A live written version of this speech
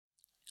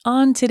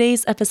On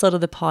today's episode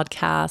of the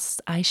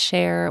podcast, I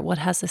share what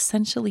has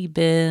essentially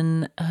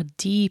been a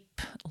deep,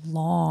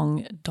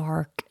 long,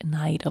 dark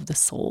night of the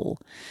soul.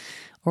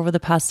 Over the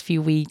past few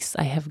weeks,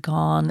 I have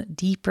gone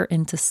deeper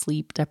into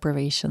sleep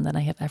deprivation than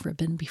I have ever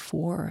been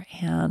before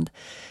and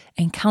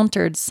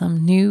encountered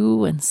some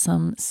new and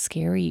some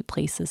scary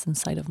places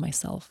inside of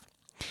myself.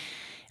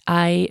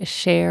 I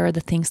share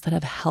the things that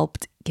have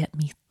helped get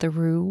me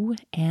through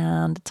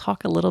and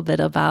talk a little bit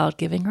about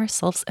giving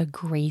ourselves a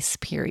grace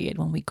period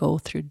when we go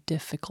through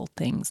difficult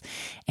things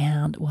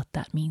and what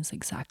that means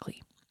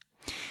exactly.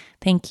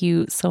 Thank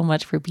you so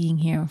much for being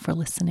here and for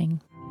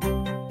listening.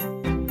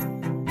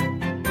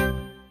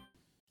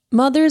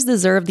 Mothers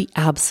deserve the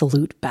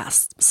absolute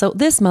best. So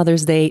this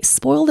Mother's Day,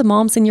 spoil the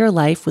moms in your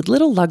life with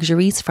little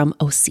luxuries from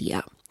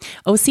Osea.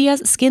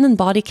 Osea's skin and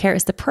body care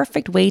is the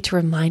perfect way to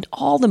remind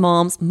all the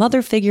moms,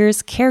 mother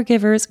figures,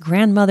 caregivers,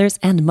 grandmothers,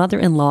 and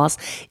mother-in-laws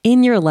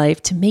in your life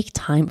to make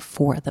time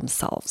for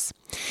themselves.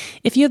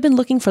 If you have been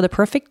looking for the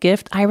perfect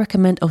gift, I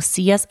recommend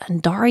Osea's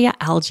Undaria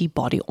Algae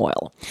Body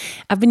Oil.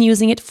 I've been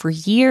using it for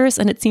years,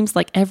 and it seems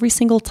like every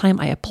single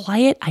time I apply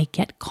it, I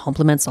get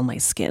compliments on my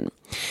skin.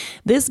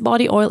 This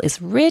body oil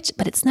is rich,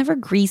 but it's never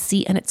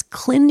greasy, and it's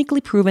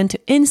clinically proven to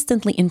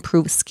instantly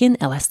improve skin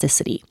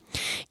elasticity.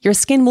 Your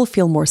skin will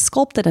feel more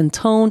sculpted and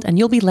toned, and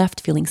you'll be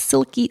left feeling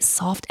silky,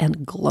 soft,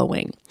 and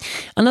glowing.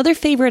 Another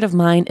favorite of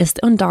mine is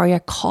the Undaria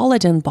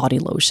Collagen Body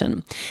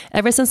Lotion.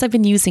 Ever since I've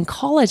been using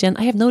collagen,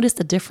 I have noticed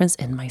a difference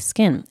in my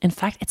skin. In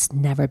fact, it's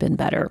never been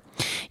better.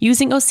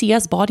 Using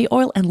Osea's body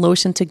oil and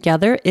lotion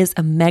together is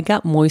a mega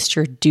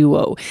moisture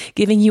duo,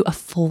 giving you a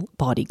full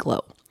body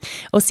glow.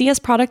 Osea's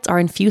products are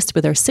infused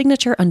with their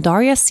signature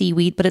Undaria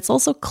seaweed, but it's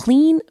also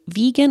clean,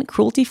 vegan,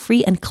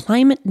 cruelty-free, and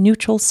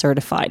climate-neutral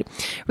certified.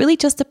 Really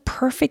just the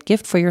perfect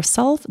gift for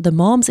yourself, the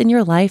moms in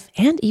your life,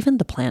 and even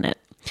the planet.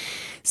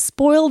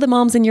 Spoil the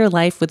moms in your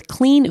life with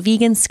clean,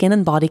 vegan skin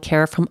and body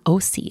care from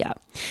Osea.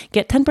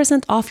 Get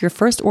 10% off your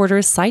first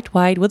orders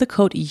site-wide with the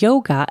code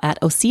YOGA at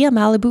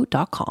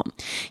OseaMalibu.com.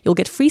 You'll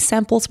get free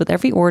samples with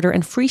every order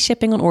and free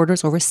shipping on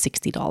orders over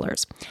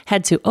 $60.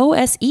 Head to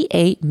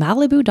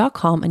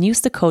OSEAMalibu.com and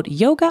use the code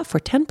YOGA for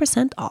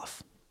 10%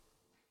 off.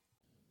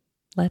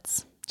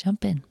 Let's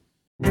jump in.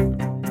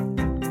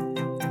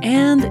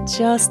 And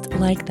just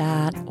like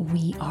that,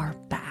 we are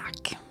back.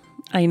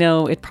 I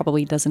know it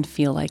probably doesn't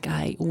feel like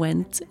I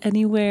went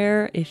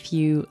anywhere. If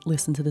you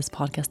listen to this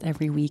podcast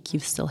every week,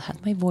 you've still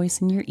had my voice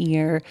in your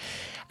ear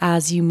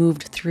as you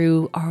moved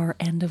through our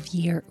end of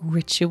year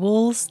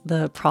rituals,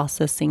 the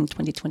Processing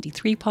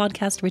 2023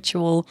 podcast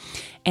ritual,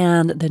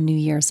 and the New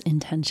Year's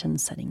intention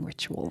setting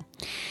ritual.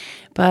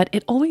 But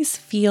it always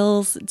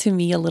feels to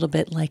me a little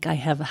bit like I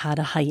have had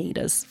a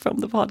hiatus from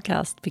the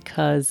podcast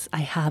because I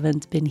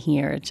haven't been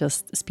here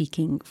just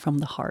speaking from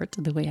the heart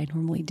the way I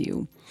normally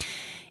do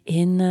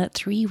in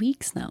 3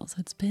 weeks now. So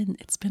it's been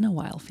a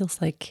while.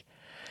 Feels like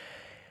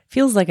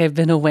I've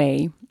been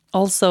away.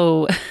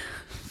 Also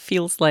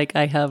feels like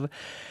I have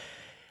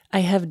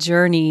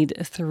journeyed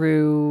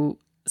through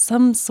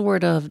some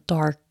sort of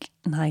dark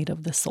night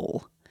of the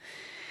soul.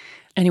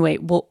 Anyway,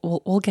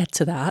 we'll get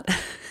to that.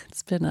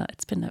 It's been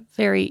a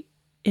very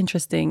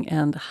interesting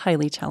and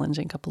highly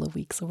challenging couple of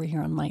weeks over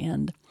here on my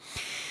end.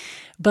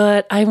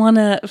 But I want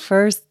to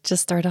first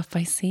just start off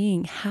by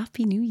saying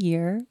Happy New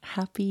Year,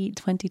 Happy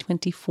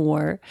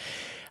 2024.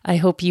 I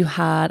hope you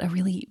had a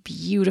really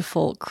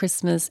beautiful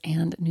Christmas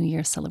and New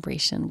Year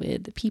celebration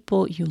with the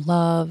people you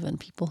love and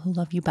people who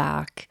love you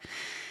back.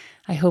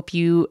 I hope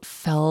you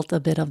felt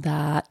a bit of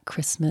that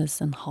Christmas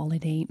and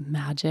holiday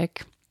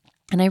magic.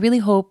 And I really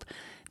hope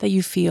that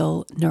you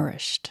feel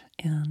nourished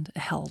and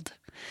held,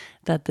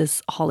 that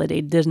this holiday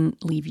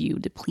didn't leave you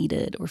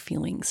depleted or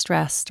feeling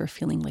stressed or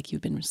feeling like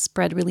you've been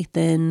spread really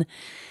thin,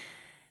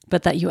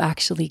 but that you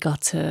actually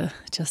got to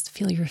just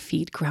feel your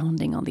feet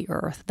grounding on the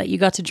earth, that you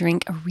got to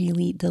drink a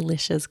really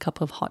delicious cup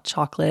of hot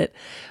chocolate,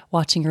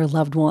 watching your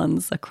loved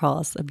ones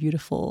across a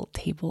beautiful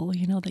table,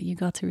 that you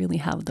got to really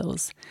have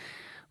those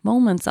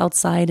moments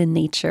outside in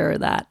nature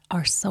that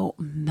are so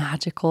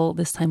magical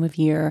this time of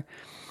year.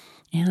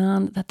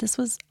 And that this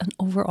was an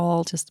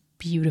overall just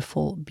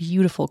beautiful,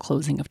 beautiful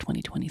closing of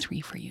 2023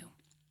 for you.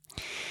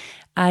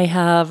 I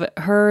have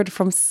heard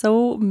from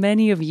so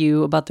many of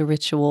you about the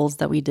rituals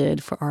that we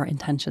did for our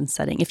intention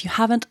setting. If you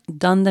haven't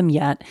done them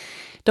yet,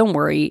 don't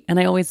worry. And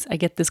I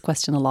get this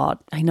question a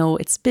lot. I know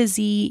it's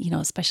busy,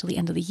 especially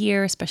end of the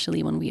year,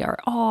 especially when we are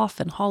off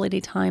and holiday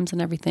times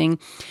and everything.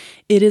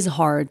 It is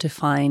hard to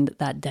find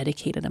that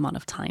dedicated amount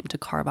of time to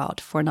carve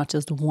out for not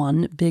just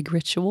one big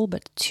ritual,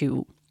 but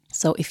two.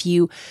 So if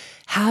you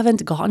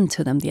haven't gotten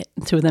to them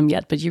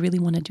yet, but you really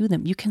want to do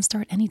them, you can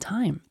start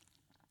anytime.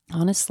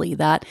 Honestly,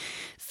 that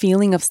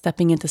feeling of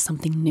stepping into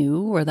something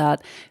new, or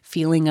that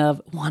feeling of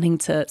wanting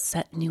to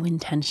set new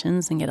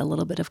intentions and get a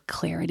little bit of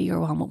clarity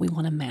around what we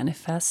want to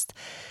manifest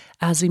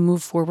as we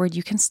move forward,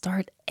 you can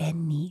start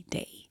any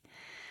day.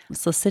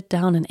 So sit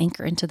down and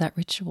anchor into that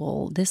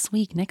ritual this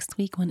week, next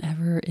week,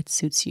 whenever it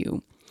suits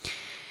you.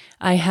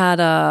 I had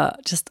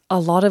just a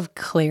lot of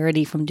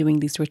clarity from doing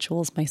these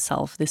rituals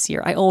myself this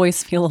year. I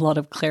always feel a lot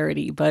of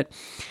clarity, but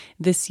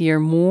this year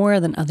more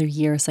than other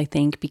years, I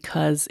think,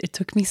 because it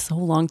took me so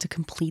long to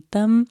complete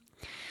them.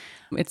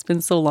 It's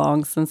been so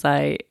long since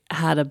I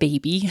had a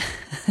baby.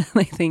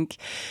 I think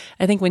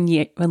when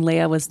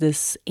Leia was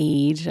this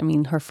age, I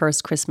mean, her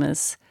first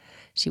Christmas,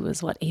 she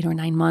was 8 or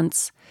 9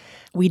 months.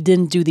 We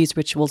didn't do these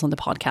rituals on the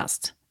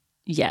podcast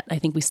yet. I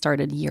think we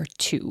started year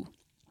 2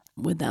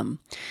 with them.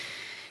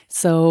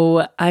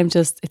 So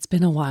it's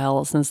been a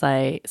while since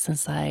I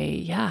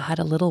had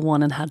a little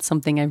one and had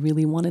something I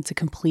really wanted to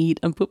complete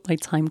and put my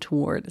time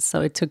toward. So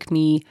it took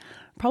me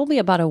probably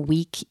about a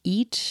week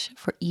each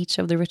for each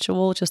of the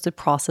ritual just to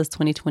process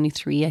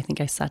 2023. I think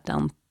I sat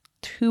down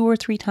 2 or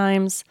 3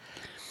 times.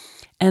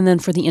 And then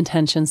for the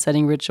intention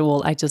setting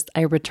ritual,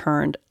 I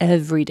returned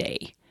every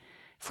day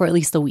for at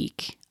least a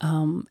week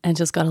and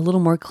just got a little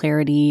more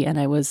clarity. And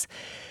I was,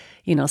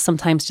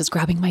 sometimes just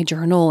grabbing my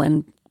journal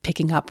and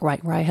picking up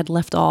right where I had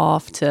left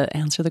off to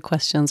answer the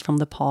questions from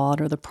the pod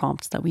or the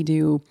prompts that we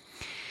do.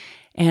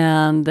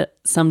 And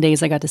some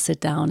days I got to sit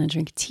down and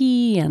drink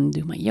tea and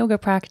do my yoga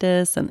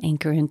practice and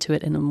anchor into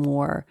it in a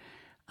more,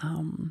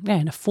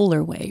 in a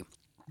fuller way.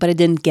 But I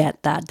didn't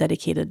get that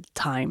dedicated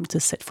time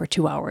to sit for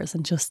 2 hours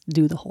and just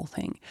do the whole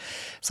thing.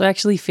 So I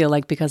actually feel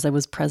like because I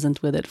was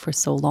present with it for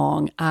so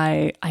long,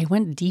 I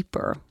went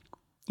deeper.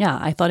 Yeah,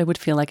 I thought it would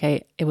feel like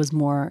it was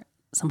more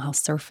somehow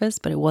surface,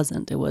 but it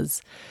wasn't. It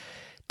was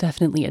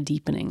definitely a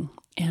deepening.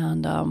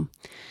 And I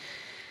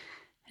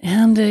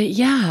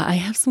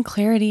have some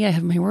clarity. I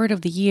have my word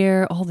of the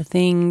year, all the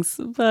things,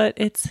 but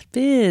it's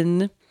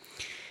been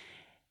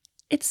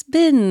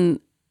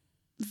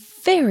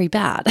very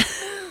bad.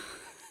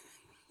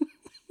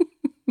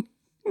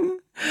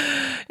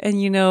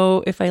 And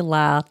if I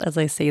laugh as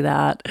I say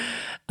that,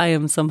 I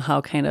am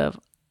somehow kind of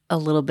a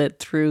little bit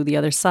through the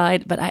other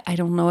side, but I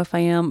don't know if I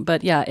am.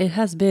 But yeah, it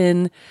has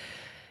been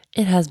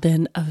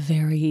a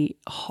very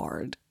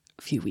hard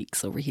few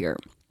weeks over here.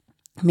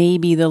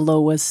 Maybe the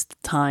lowest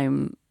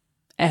time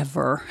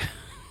ever.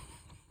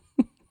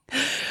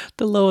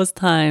 The lowest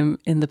time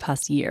in the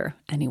past year,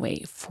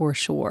 anyway, for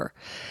sure.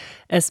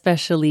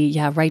 Especially,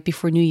 right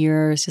before New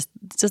Year's,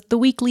 just the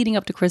week leading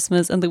up to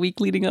Christmas and the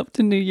week leading up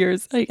to New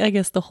Year's. I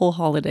guess the whole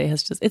holiday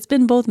it's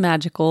been both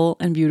magical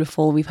and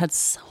beautiful. We've had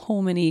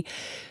so many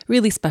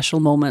really special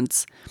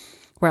moments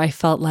where I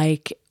felt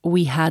like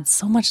we had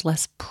so much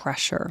less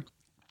pressure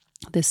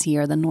this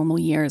year than normal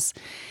years.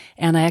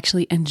 And I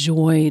actually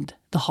enjoyed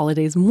the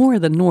holidays more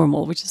than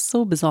normal, which is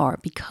so bizarre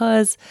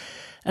because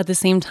at the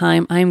same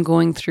time, I'm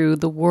going through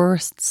the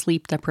worst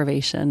sleep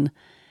deprivation.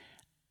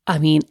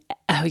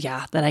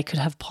 That I could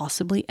have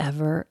possibly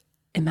ever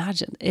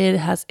imagined.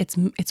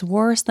 It's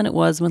worse than it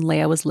was when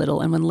Leia was little.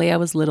 And when Leia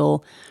was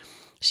little,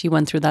 she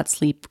went through that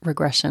sleep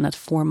regression at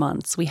 4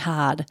 months. We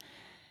had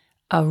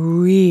a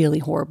really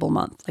horrible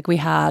month. Like we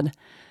had,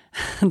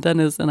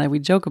 Dennis and I, we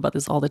joke about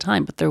this all the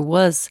time, but there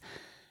was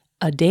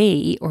a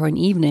day or an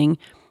evening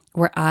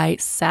where I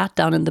sat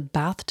down in the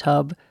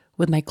bathtub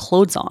with my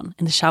clothes on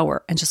in the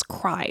shower and just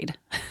cried.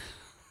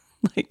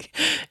 Like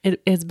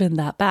it's been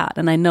that bad.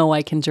 And I know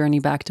I can journey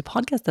back to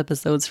podcast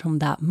episodes from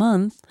that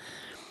month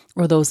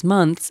or those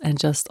months and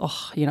just,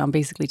 I'm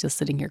basically just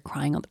sitting here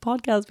crying on the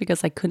podcast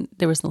because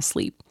there was no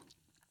sleep.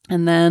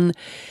 And then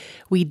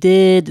we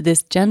did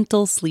this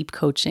gentle sleep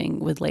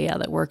coaching with Leia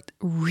that worked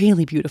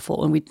really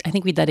beautiful. And I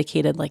think we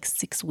dedicated like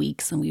 6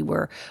 weeks and we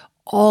were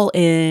all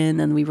in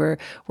and we were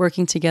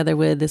working together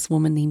with this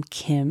woman named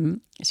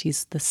Kim.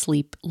 She's the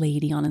sleep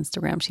lady on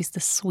Instagram. She's the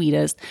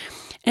sweetest.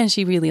 And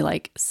she really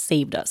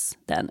saved us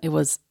then. It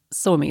was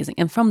so amazing.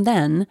 And from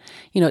then,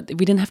 we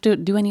didn't have to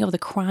do any of the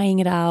crying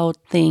it out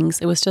things.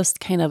 It was just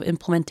kind of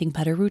implementing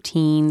better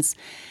routines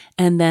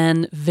and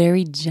then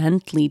very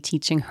gently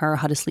teaching her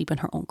how to sleep in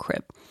her own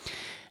crib.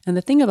 And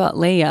the thing about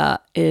Leia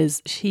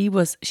is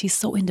she's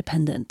so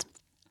independent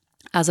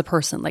as a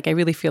person. I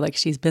really feel like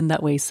she's been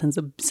that way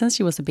since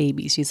she was a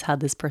baby. She's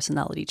had this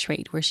personality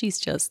trait where she's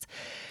just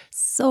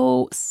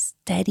so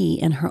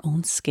steady in her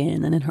own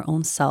skin and in her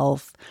own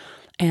self.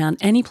 And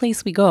any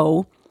place we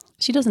go,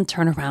 she doesn't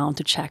turn around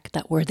to check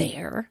that we're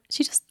there.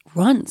 She just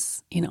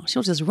runs,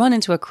 she'll just run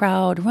into a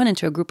crowd, run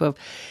into a group of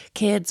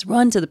kids,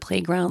 run to the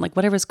playground,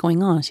 whatever's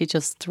going on. She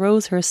just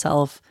throws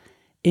herself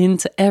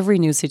into every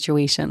new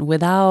situation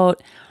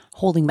without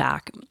holding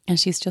back. And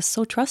she's just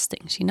so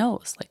trusting. She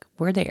knows,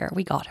 we're there,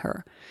 we got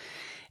her.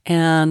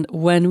 And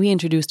when we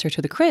introduced her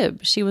to the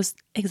crib, she was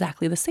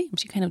exactly the same.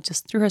 She kind of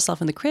just threw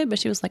herself in the crib and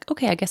she was like,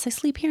 okay, I guess I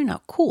sleep here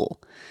now.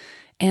 Cool.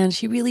 And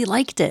she really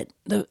liked it.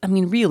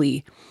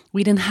 Really,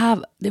 we didn't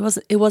have, it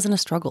wasn't a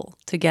struggle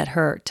to get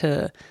her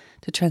to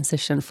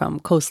transition from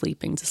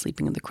co-sleeping to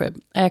sleeping in the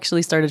crib. I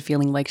actually started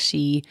feeling like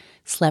she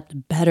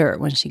slept better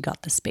when she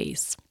got the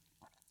space.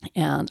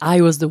 And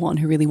I was the one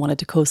who really wanted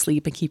to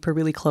co-sleep and keep her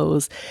really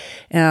close.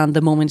 And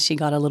the moment she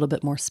got a little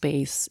bit more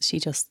space, she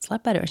just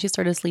slept better. She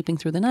started sleeping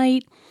through the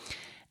night.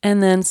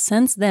 And then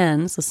since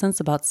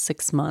about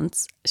 6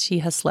 months, she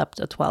has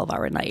slept a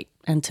 12-hour night.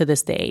 And to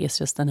this day, is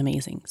just an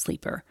amazing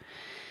sleeper.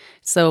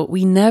 So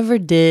we never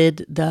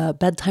did the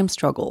bedtime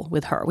struggle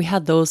with her. We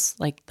had those,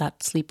 like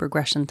that sleep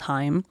regression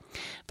time.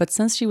 But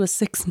since she was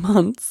 6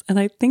 months, and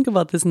I think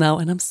about this now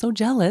and I'm so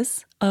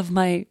jealous of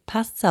my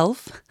past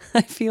self,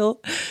 I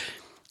feel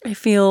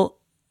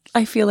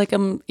like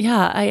I'm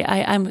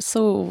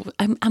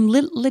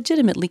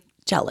legitimately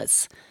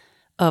jealous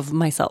of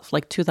myself,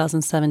 like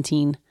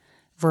 2017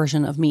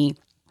 version of me,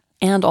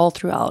 and all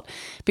throughout,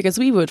 because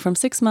we would from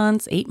 6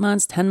 months, 8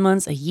 months, 10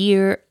 months, a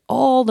year,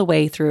 all the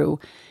way through,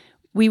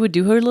 we would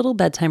do her little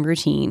bedtime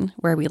routine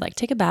where we like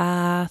take a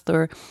bath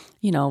or,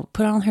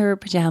 put on her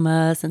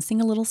pajamas and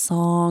sing a little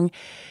song,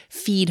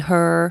 feed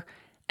her,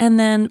 and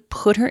then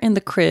put her in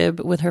the crib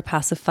with her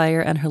pacifier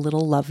and her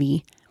little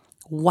lovey,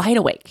 wide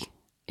awake.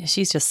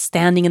 She's just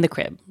standing in the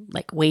crib,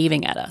 like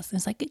waving at us.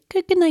 It's like,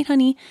 good night,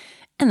 honey.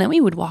 And then we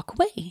would walk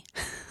away.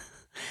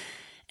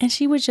 And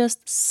she would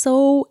just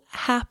so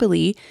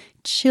happily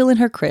chill in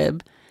her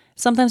crib,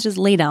 sometimes just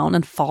lay down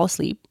and fall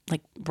asleep,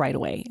 like right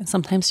away. And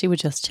sometimes she would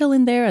just chill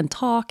in there and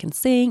talk and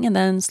sing and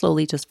then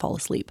slowly just fall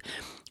asleep.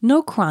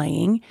 No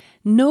crying,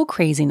 no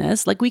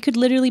craziness. Like we could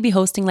literally be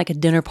hosting like a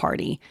dinner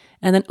party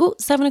and then,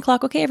 7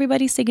 o'clock. Okay,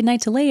 everybody say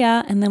goodnight to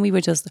Leia. And then we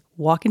would just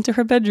walk into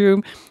her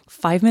bedroom.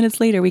 5 minutes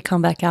later, we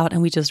come back out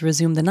and we just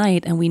resume the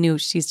night. And we knew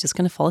she's just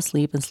going to fall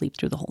asleep and sleep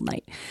through the whole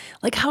night.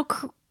 Like how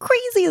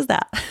crazy is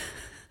that?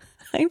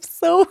 I'm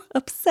so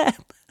upset.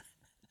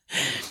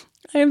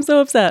 I am so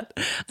upset.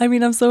 I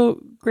mean, I'm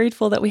so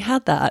grateful that we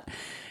had that.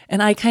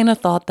 And I kind of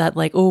thought that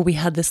like, we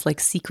had this like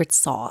secret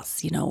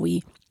sauce,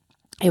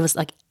 it was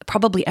like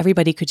probably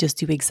everybody could just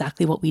do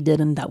exactly what we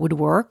did and that would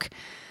work.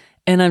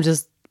 And I'm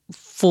just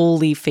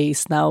fully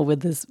faced now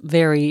with this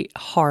very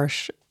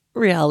harsh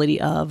reality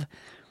of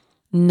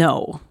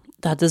no,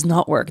 that does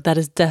not work. That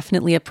is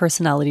definitely a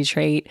personality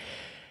trait.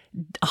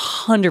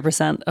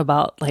 100%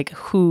 about like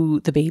who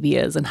the baby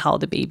is and how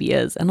the baby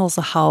is and also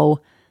how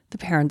the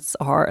parents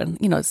are. And,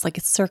 it's like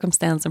it's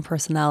circumstance and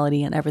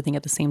personality and everything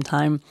at the same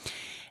time.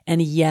 And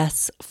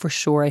yes, for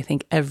sure, I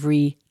think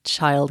every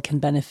child can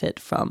benefit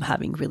from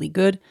having really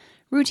good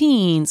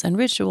routines and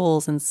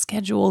rituals and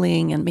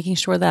scheduling and making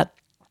sure that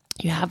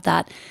you have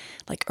that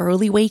like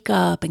early wake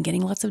up and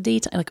getting lots of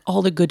daytime, like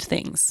all the good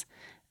things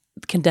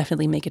can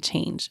definitely make a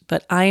change.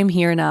 But I am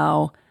here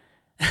now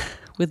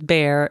with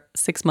Bear,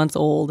 6 months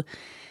old.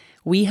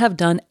 We have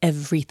done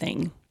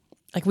everything.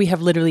 Like we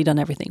have literally done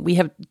everything. We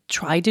have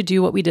tried to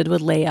do what we did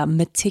with Leia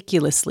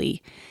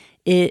meticulously.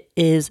 It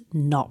is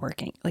not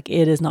working. Like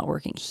it is not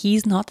working.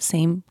 He's not the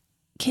same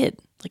kid.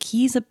 Like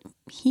he's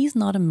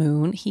not a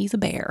moon. He's a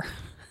bear.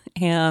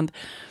 And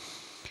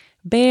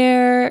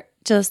Bear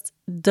just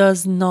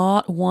does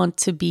not want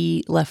to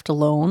be left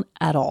alone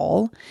at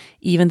all.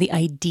 Even the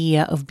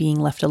idea of being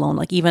left alone,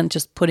 like even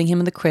just putting him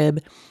in the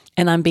crib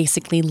and I'm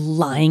basically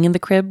lying in the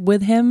crib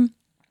with him.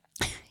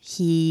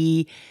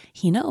 He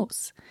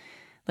knows.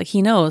 Like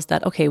he knows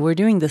that, okay, we're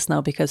doing this now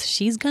because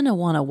she's going to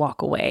want to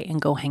walk away and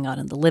go hang out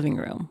in the living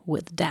room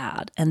with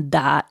dad. And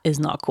that is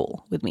not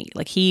cool with me.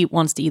 Like he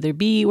wants to either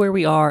be where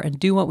we are and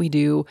do what we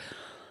do,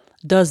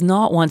 does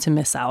not want to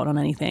miss out on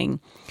anything.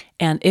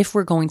 And if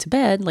we're going to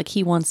bed, like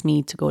he wants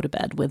me to go to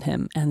bed with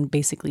him and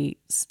basically,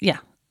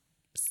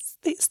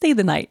 stay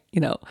the night,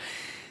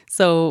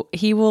 So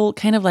he will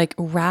kind of like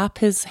wrap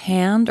his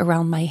hand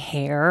around my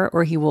hair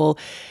or he will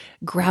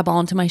grab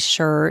onto my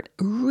shirt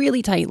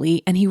really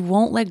tightly and he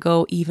won't let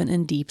go even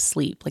in deep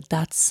sleep. Like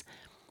that's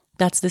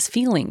this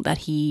feeling that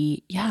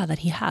he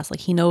has. Like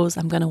he knows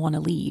I'm going to want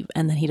to leave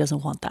and then he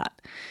doesn't want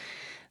that.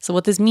 So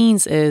what this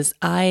means is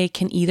I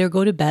can either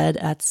go to bed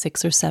at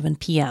 6 or 7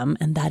 p.m.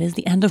 and that is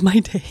the end of my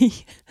day.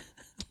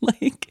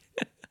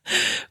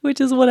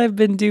 Which is what I've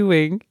been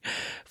doing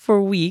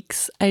for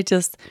weeks.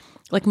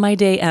 Like my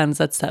day ends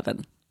at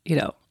 7,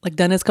 like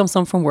Dennis comes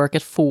home from work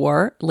at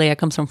 4. Leia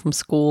comes home from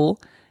school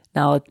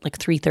now at like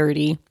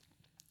 3:30.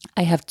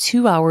 I have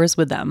 2 hours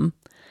with them.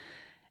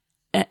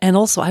 And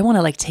also I want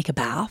to like take a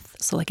bath.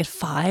 So like at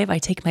 5, I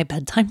take my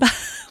bedtime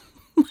bath.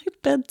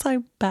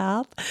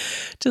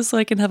 Just so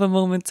I can have a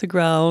moment to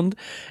ground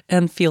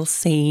and feel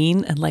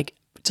sane and like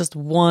just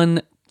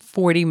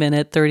 30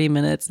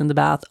 minutes in the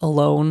bath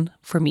alone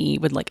for me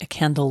with like a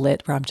candle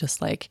lit where I'm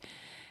just like,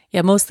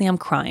 mostly I'm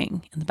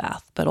crying in the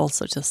bath, but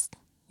also just,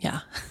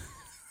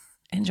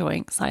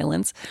 enjoying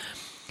silence.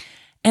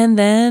 And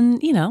then,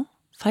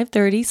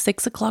 5:30,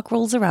 6 o'clock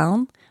rolls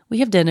around, we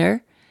have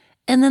dinner,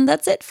 and then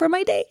that's it for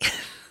my day.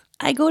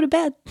 I go to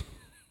bed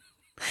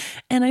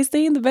and I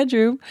stay in the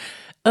bedroom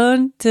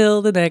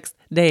until the next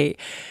day,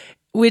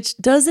 which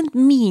doesn't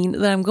mean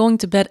that I'm going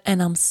to bed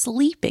and I'm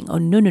sleeping. Oh,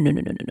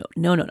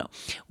 no.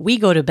 We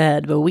go to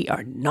bed, but we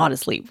are not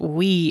asleep.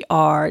 We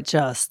are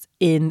just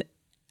in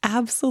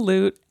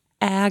absolute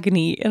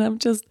agony. And I'm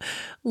just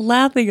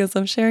laughing as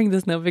I'm sharing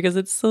this now because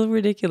it's so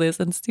ridiculous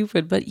and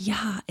stupid. But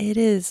yeah, it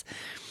is.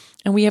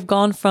 And we have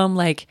gone from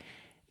like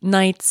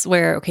nights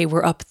where, okay,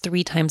 we're up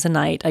 3 times a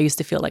night. I used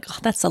to feel like,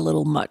 that's a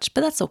little much,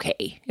 but that's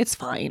okay. It's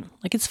fine.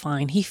 Like, it's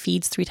fine. He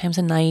feeds 3 times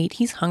a night.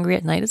 He's hungry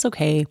at night. It's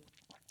okay.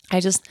 I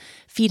just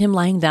feed him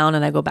lying down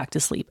and I go back to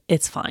sleep.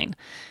 It's fine.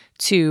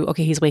 To,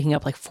 okay, he's waking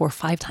up like 4 or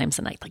 5 times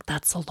a night. Like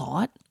that's a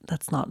lot.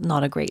 That's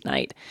not a great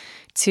night.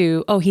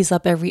 To, oh, he's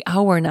up every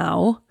hour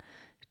now.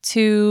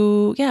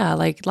 To, yeah,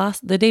 like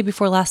the day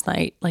before last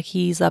night, like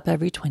he's up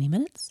every 20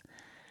 minutes.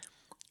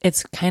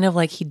 It's kind of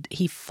like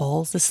he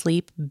falls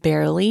asleep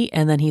barely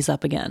and then he's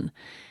up again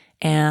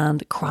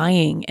and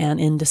crying and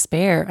in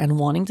despair and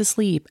wanting to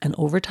sleep and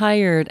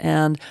overtired.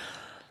 And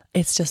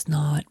it's just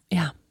not,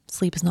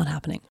 sleep is not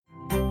happening.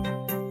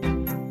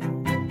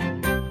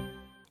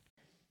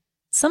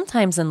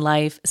 Sometimes in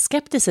life,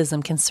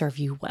 skepticism can serve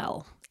you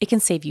well. It can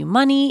save you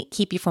money,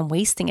 keep you from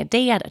wasting a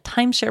day at a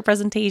timeshare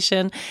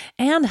presentation,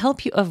 and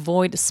help you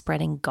avoid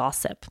spreading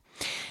gossip.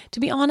 To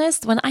be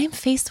honest, when I'm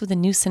faced with a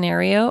new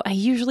scenario, I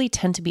usually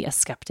tend to be a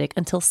skeptic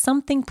until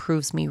something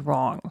proves me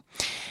wrong.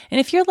 And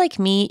if you're like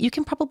me, you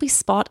can probably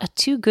spot a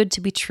too good to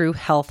be true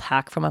health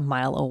hack from a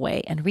mile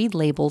away and read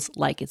labels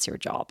like it's your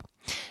job.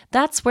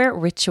 That's where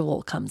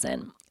Ritual comes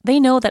in. They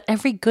know that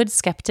every good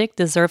skeptic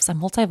deserves a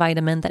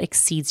multivitamin that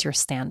exceeds your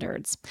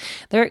standards.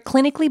 Their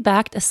clinically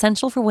backed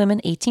Essential for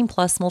Women 18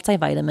 Plus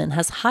multivitamin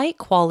has high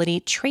quality,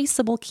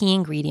 traceable key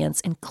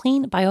ingredients in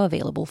clean,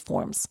 bioavailable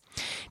forms.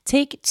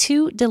 Take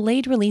 2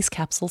 delayed release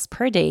capsules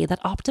per day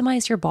that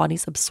optimize your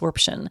body's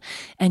absorption,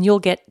 and you'll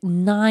get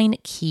 9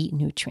 key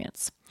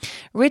nutrients.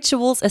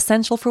 Ritual's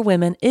Essential for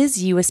Women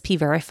is USP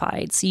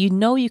verified, so you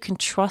know you can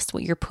trust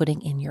what you're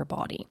putting in your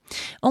body.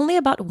 Only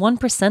about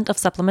 1% of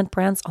supplement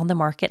brands on the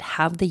market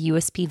have the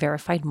USP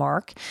verified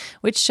mark,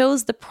 which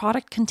shows the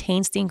product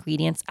contains the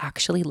ingredients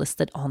actually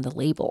listed on the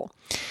label.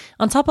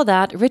 On top of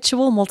that,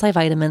 Ritual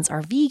multivitamins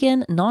are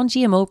vegan,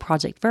 non-GMO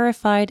project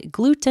verified,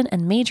 gluten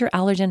and major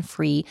allergen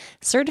free,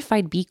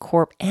 certified B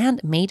Corp,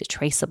 and made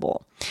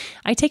traceable.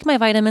 I take my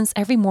vitamins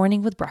every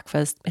morning with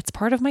breakfast. It's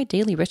part of my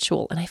daily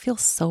ritual, and I feel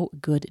so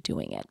good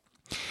doing it.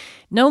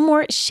 No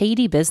more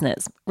shady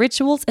business.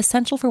 Ritual's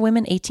Essential for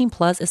Women 18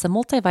 Plus is a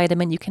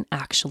multivitamin you can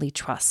actually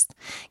trust.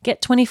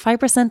 Get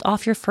 25%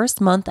 off your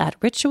first month at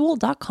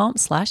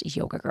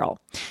ritual.com/yogagirl.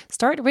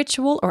 Start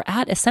Ritual or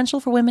add Essential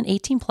for Women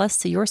 18 Plus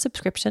to your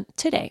subscription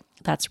today.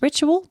 That's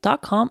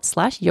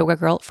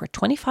ritual.com/yogagirl for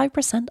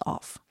 25%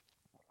 off.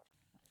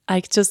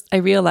 I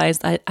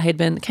realized I had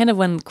been kind of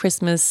when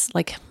Christmas,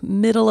 like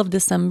middle of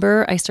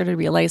December, I started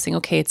realizing,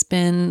 okay, it's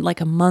been like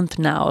a month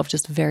now of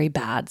just very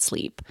bad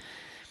sleep.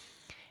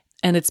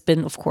 And it's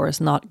been, of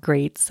course, not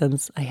great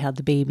since I had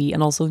the baby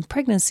and also in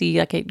pregnancy.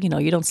 Like, you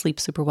don't sleep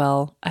super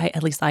well.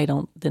 At least I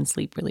didn't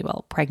sleep really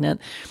well pregnant.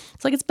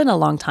 It's like, it's been a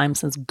long time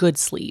since good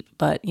sleep,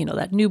 but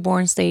that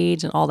newborn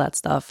stage and all that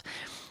stuff,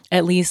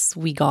 at least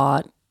we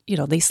got,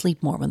 they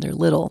sleep more when they're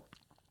little.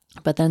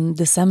 But then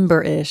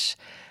December-ish,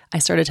 I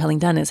started telling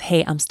Dennis,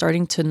 hey, I'm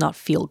starting to not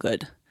feel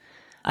good.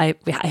 I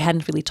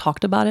hadn't really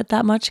talked about it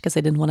that much because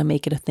I didn't want to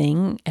make it a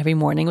thing. Every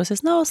morning was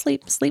just, no,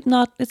 sleep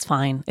not, it's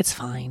fine.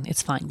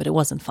 But it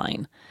wasn't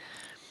fine.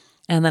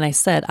 And then I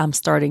said, I'm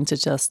starting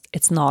to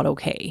it's not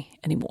okay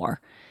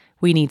anymore.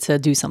 We need to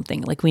do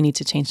something. Like, we need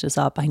to change this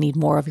up. I need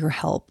more of your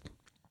help.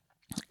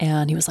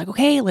 And he was like,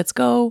 okay, let's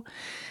go.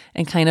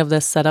 And kind of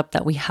the setup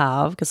that we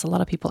have, because a lot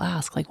of people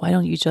ask, like, why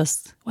don't you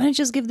just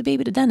give the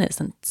baby to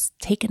Dennis and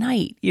take a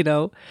night,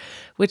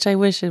 which I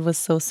wish it was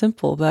so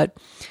simple. But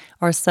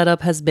our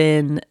setup has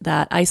been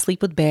that I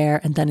sleep with Bear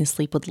and Dennis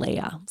sleep with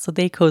Leia. So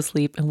they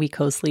co-sleep and we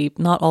co-sleep,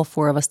 not all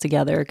 4 of us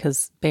together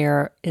because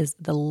Bear is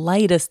the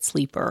lightest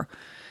sleeper.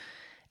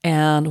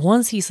 And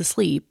once he's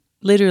asleep,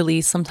 literally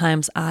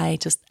sometimes I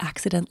just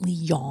accidentally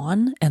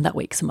yawn and that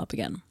wakes him up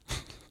again.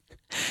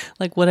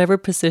 Like whatever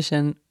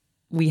position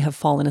we have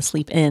fallen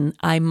asleep in,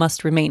 I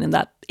must remain in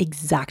that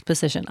exact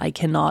position. I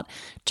cannot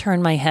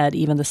turn my head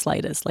even the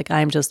slightest. Like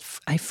I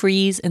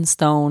freeze in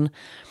stone,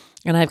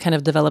 and I've kind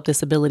of developed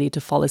this ability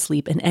to fall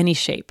asleep in any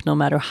shape, no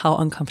matter how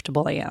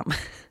uncomfortable I am.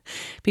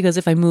 Because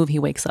if I move, he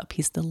wakes up.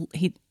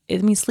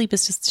 Sleep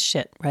is just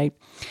shit, right?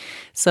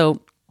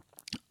 So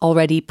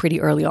already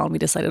pretty early on, we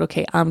decided,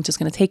 okay, I'm just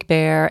going to take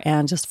Bear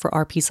and just for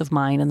our peace of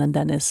mind. And then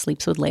Dennis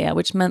sleeps with Leia,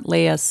 which meant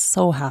Leia's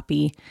so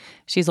happy.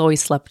 She's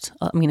always slept,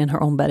 in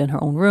her own bed, in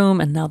her own room.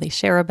 And now they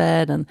share a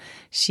bed and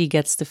she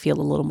gets to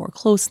feel a little more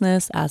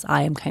closeness as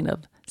I am kind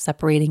of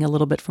separating a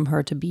little bit from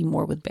her to be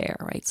more with Bear,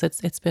 right? So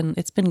it's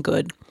been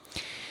good.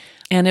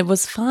 And it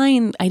was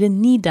fine. I didn't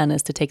need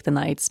Dennis to take the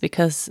nights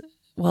because,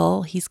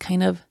 well, he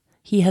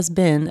has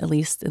been, at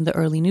least in the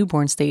early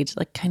newborn stage,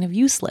 like kind of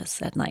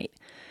useless at night.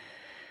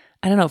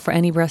 I don't know, for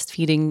any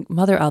breastfeeding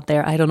mother out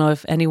there, I don't know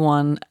if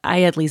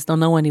I at least don't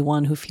know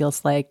anyone who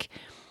feels like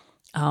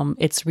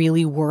it's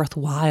really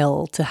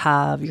worthwhile to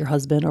have your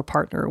husband or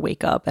partner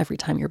wake up every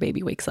time your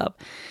baby wakes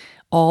up.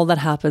 All that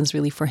happens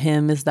really for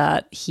him is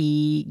that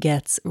he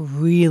gets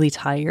really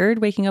tired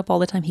waking up all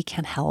the time. He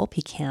can't help.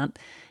 He can't,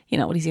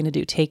 what he's going to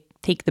do?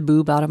 Take the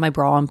boob out of my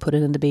bra and put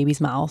it in the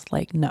baby's mouth?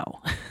 Like, no.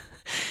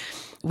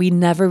 We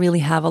never really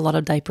have a lot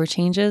of diaper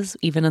changes,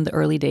 even in the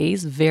early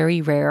days,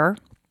 very rare.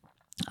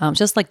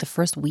 Just like the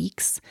first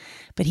weeks,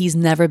 but he's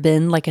never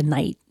been like a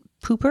night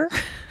pooper,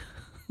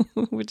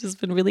 which has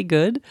been really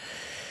good.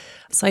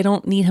 So I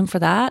don't need him for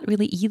that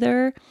really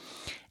either.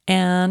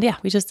 And yeah,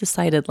 we just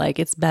decided like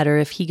it's better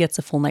if he gets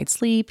a full night's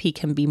sleep. He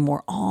can be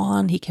more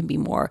on, he can be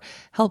more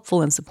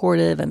helpful and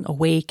supportive and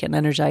awake and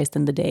energized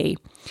in the day.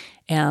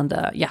 And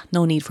yeah,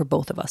 no need for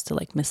both of us to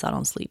like miss out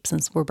on sleep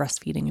since we're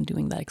breastfeeding and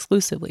doing that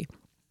exclusively.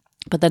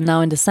 But then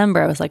now in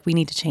December, I was like, we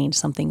need to change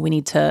something. We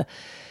need to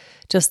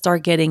just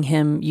start getting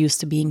him used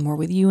to being more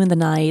with you in the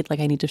night. Like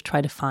I need to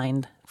try to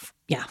find,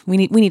 we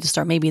need to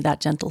start maybe that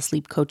gentle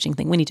sleep coaching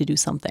thing. We need to do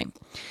something.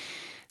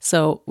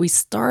 So we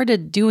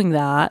started doing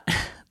that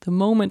the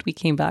moment we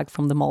came back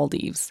from the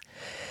Maldives.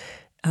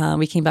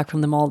 We came back from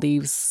the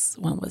Maldives,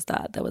 when was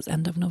that? That was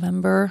end of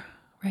November,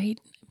 right?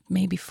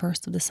 Maybe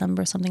 1st of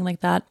December, something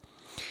like that.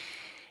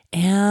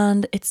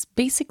 And it's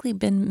basically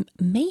been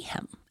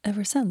mayhem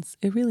ever since.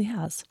 It really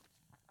has.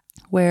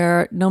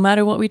 Where no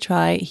matter what we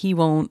try, he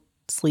won't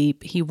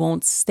sleep. He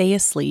won't stay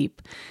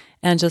asleep.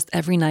 And just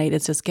every night,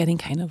 it's just getting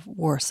kind of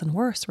worse and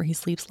worse, where he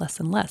sleeps less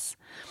and less.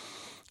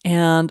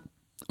 And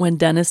when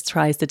Dennis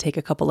tries to take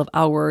a couple of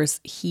hours,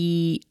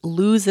 he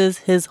loses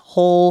his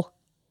whole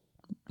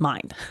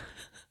mind.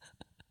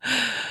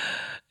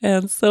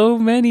 And so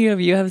many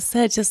of you have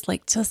said, just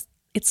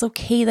it's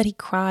okay that he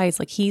cries.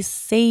 Like he's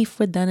safe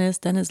with Dennis.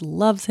 Dennis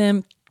loves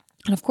him.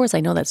 And of course, I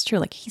know that's true.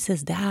 Like he's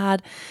his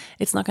dad.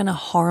 It's not going to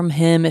harm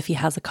him if he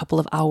has a couple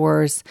of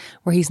hours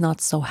where he's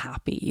not so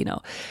happy, you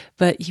know.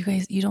 But you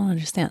guys, you don't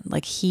understand.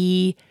 Like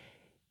he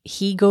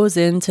goes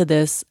into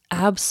this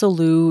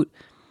absolute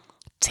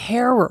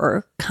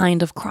terror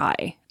kind of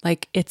cry.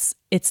 Like it's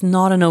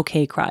not an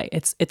okay cry.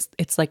 It's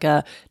like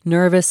a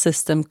nervous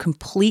system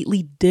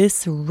completely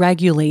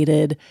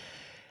dysregulated.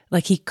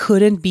 Like he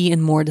couldn't be in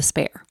more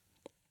despair.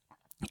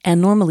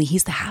 And normally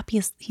he's the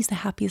happiest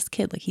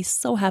kid. Like he's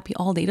so happy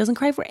all day. He doesn't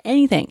cry for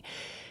anything.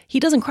 He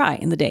doesn't cry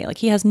in the day. Like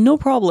he has no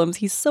problems.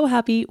 He's so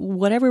happy,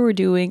 whatever we're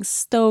doing,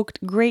 stoked,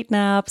 great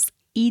naps,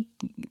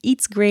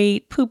 eats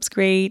great, poops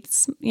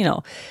great. You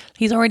know,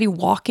 he's already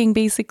walking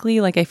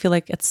basically. Like I feel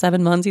like at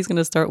 7 months, he's going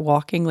to start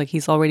walking. Like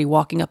he's already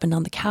walking up and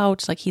down the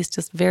couch. Like he's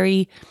just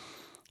very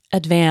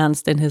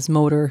advanced in his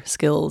motor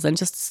skills and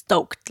just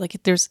stoked. Like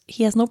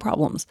he has no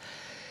problems.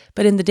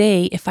 But in the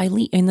day, if I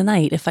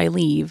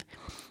leave,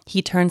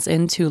 he turns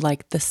into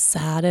like the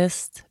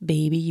saddest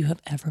baby you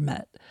have ever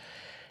met.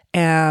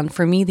 And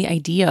for me, the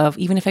idea of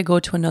even if I go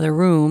to another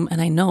room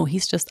and I know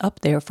he's just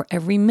up there for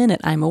every minute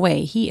I'm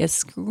away, he is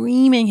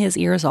screaming his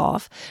ears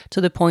off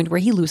to the point where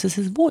he loses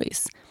his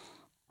voice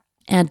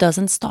and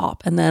doesn't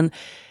stop. And then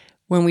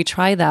when we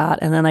try that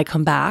and then I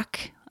come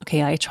back,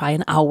 okay, I try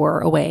an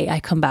hour away, I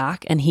come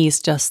back and he's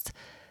just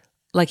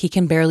like he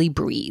can barely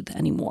breathe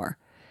anymore.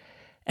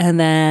 And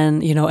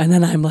then, and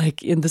then I'm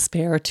like in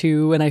despair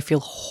too. And I feel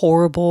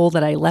horrible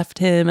that I left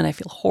him. And I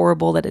feel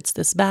horrible that it's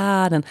this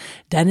bad. And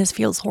Dennis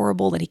feels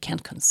horrible that he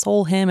can't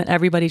console him. And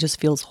everybody just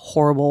feels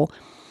horrible.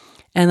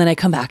 And then I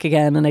come back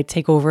again and I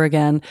take over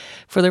again.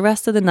 For the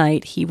rest of the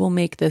night, he will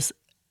make this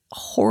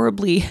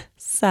horribly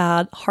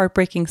sad,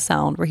 heartbreaking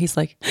sound where he's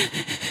like,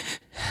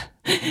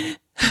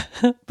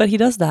 but he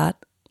does that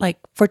like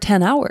for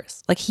 10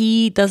 hours. Like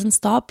he doesn't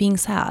stop being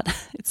sad.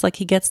 It's like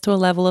he gets to a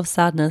level of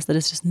sadness that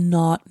is just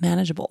not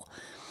manageable.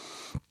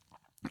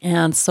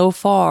 And so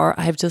far,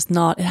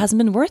 it hasn't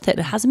been worth it.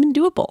 It hasn't been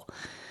doable.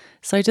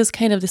 So I just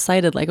kind of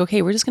decided like,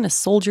 okay, we're just going to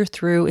soldier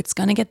through. It's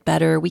going to get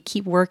better. We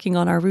keep working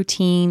on our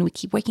routine. We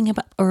keep waking up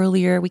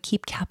earlier. We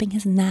keep capping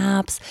his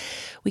naps.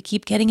 We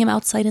keep getting him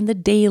outside in the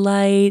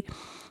daylight.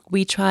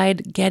 We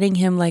tried getting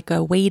him like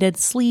a weighted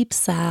sleep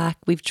sack.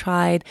 We've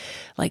tried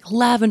like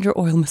lavender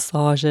oil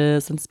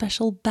massages and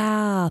special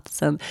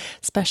baths and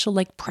special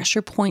like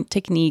pressure point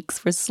techniques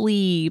for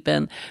sleep.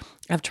 And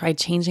I've tried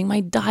changing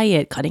my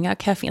diet, cutting out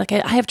caffeine. Like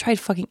I have tried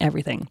fucking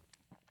everything.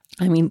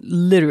 I mean,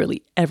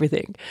 literally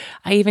everything.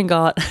 I even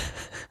got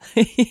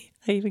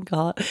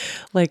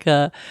like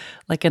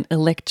an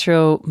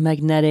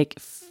electromagnetic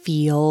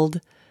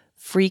field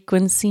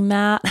frequency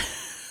mat.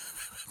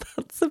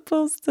 That's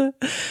supposed to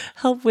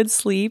help with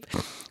sleep,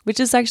 which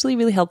is actually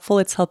really helpful.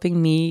 It's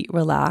helping me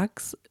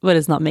relax, but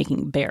it's not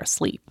making Bear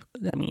sleep.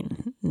 I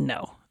mean,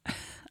 no,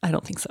 I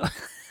don't think so.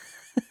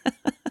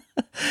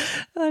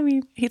 I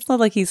mean, it's not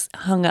like he's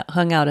hung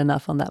out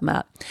enough on that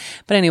mat.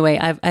 But anyway,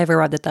 I've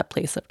arrived at that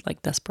place of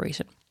like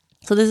desperation.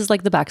 So this is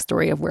like the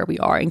backstory of where we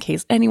are in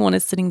case anyone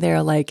is sitting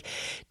there like,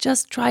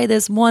 just try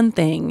this one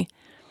thing,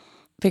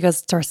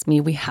 because trust me,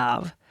 we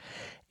have.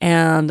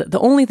 And the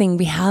only thing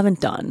we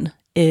haven't done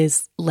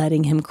is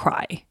letting him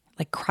cry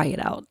it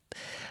out.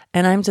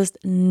 And I'm just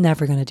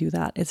never going to do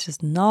that. It's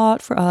just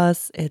not for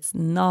us.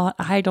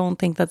 I don't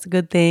think that's a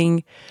good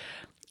thing.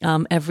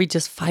 Every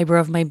just fiber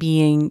of my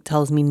being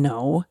tells me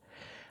no.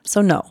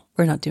 So no,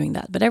 we're not doing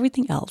that. But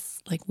everything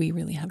else, like we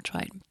really have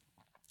tried.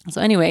 So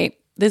anyway,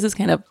 this is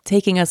kind of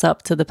taking us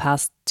up to the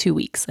past 2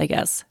 weeks, I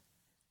guess.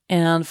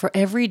 And for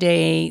every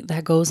day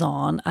that goes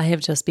on, I have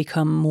just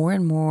become more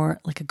and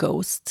more like a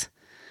ghost.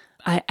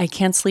 I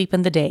can't sleep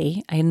in the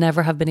day. I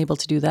never have been able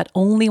to do that.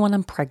 Only when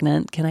I'm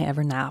pregnant can I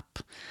ever nap.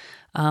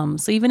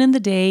 So even in the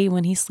day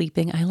when he's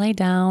sleeping, I lie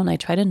down, I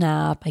try to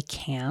nap. I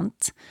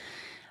can't.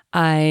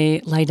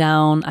 I lie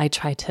down, I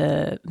try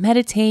to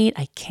meditate,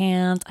 I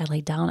can't. I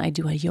lay down, I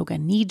do a yoga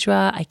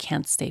nidra, I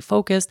can't stay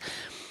focused.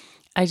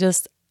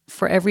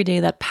 For every day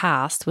that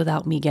passed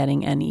without me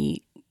getting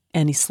any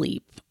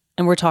sleep,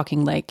 and we're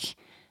talking like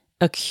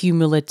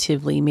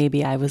accumulatively,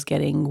 maybe I was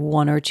getting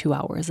 1 or 2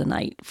 hours a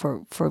night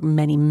for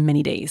many,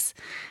 many days.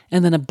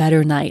 And then a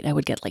better night, I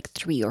would get like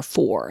 3 or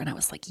 4. And I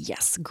was like,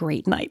 yes,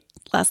 great night.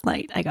 Last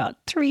night, I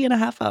got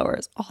 3.5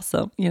 hours.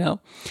 Awesome.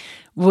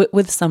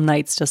 With some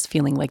nights just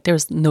feeling like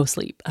there's no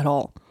sleep at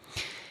all.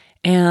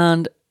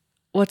 And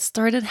what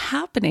started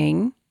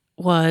happening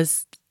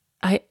was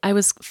I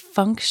was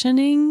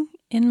functioning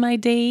in my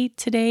day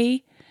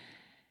today,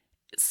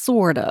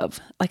 sort of.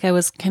 Like I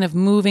was kind of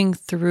moving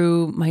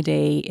through my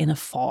day in a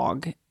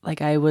fog.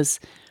 Like I was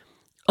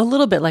a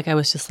little bit like I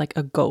was just like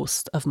a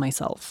ghost of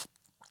myself.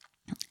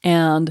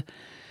 And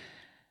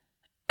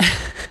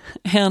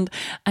I'm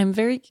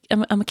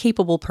a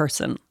capable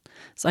person.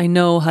 So I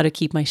know how to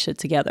keep my shit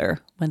together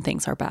when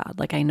things are bad.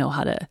 Like I know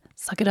how to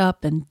suck it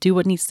up and do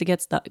what needs to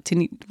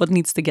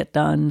get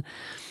done.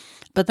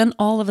 But then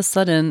all of a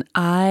sudden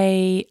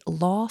I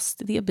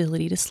lost the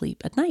ability to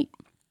sleep at night.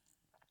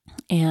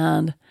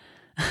 And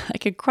I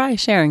could cry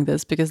sharing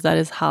this because that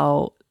is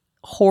how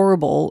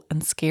horrible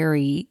and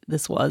scary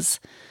this was.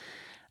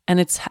 And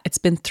it's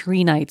been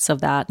 3 nights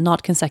of that,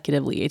 not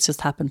consecutively. It's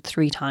just happened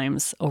 3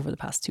 times over the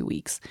past 2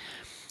 weeks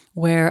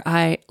where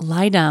I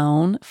lie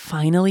down,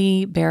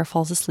 finally Bear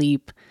falls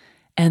asleep,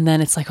 and then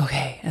it's like,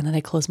 okay. And then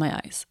I close my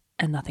eyes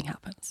and nothing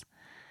happens.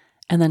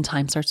 And then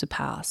time starts to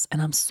pass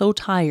and I'm so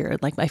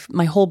tired. Like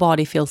my whole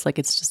body feels like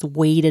it's just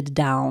weighted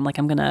down, like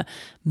I'm going to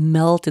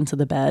melt into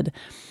the bed.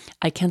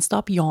 I can't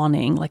stop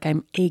yawning. Like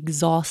I'm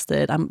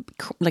exhausted. I'm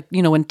like,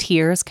 when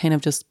tears kind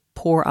of just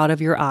pour out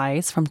of your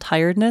eyes from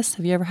tiredness.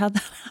 Have you ever had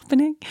that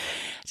happening?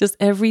 Just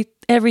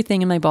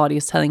everything in my body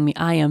is telling me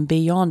I am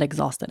beyond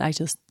exhausted.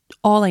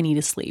 All I need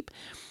is sleep.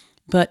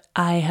 But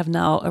I have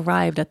now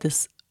arrived at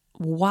this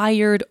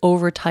wired,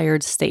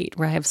 overtired state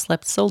where I have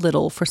slept so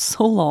little for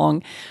so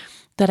long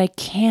that I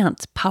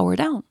can't power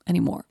down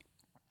anymore.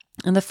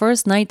 And the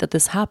first night that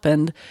this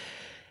happened,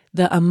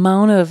 the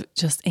amount of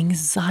just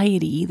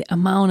anxiety, the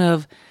amount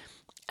of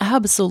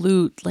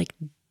absolute like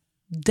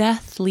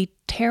deathly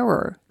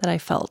terror that I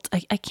felt,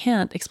 I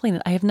can't explain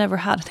it. I have never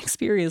had an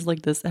experience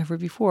like this ever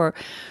before,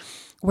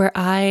 where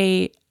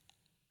I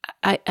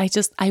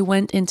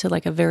went into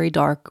like a very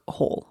dark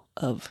hole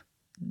of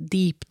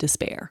deep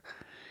despair.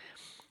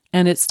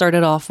 And it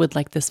started off with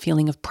like this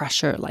feeling of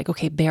pressure, like,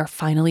 okay, Bear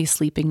finally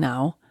sleeping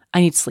now. I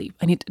need sleep.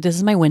 This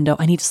is my window.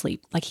 I need to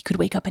sleep. Like he could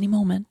wake up any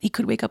moment.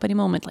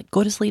 Like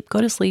go to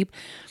sleep.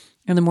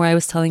 And the more I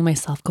was telling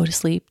myself, go to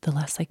sleep, the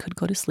less I could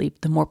go to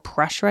sleep. The more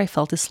pressure I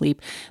felt to sleep,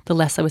 the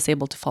less I was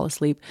able to fall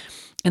asleep.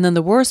 And then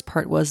the worst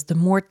part was the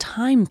more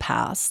time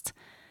passed,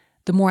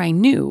 the more I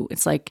knew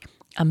it's like,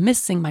 I'm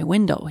missing my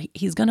window.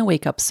 He's going to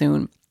wake up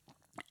soon.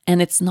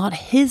 And it's not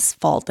his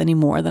fault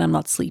anymore that I'm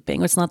not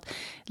sleeping. It's not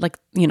like,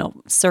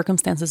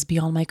 circumstances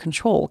beyond my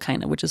control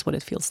kind of, which is what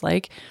it feels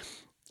like.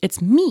 It's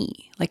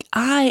me. Like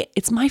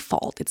it's my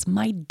fault. It's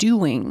my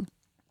doing.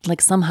 Like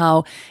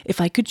somehow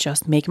if I could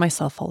just make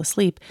myself fall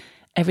asleep,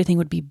 everything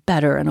would be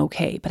better and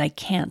okay, but I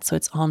can't. So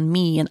it's on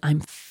me and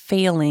I'm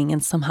failing.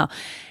 And somehow,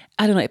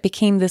 I don't know, it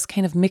became this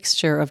kind of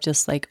mixture of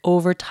just like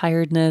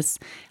overtiredness,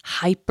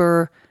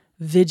 hyper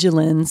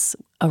vigilance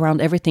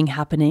around everything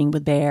happening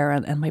with Bear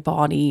and my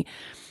body.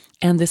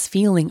 And this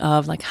feeling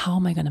of like, how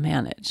am I going to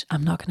manage?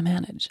 I'm not going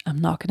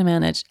to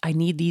manage. I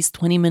need these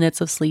 20 minutes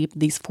of sleep,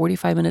 these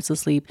 45 minutes of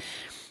sleep.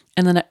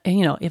 And then,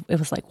 it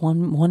was like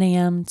 1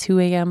 a.m., 2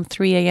 a.m.,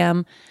 3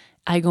 a.m.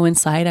 I go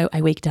inside,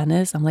 I wake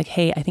Dennis. I'm like,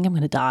 hey, I think I'm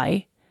going to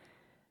die.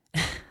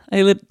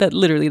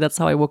 That's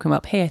how I woke him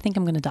up. Hey, I think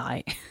I'm going to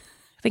die. I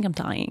think I'm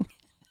dying.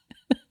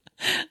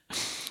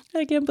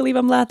 I can't believe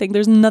I'm laughing.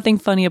 There's nothing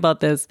funny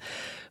about this.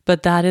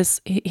 But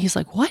he's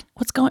like, what?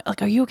 What's going,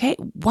 like, are you okay?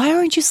 Why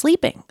aren't you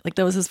sleeping? Like,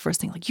 that was his first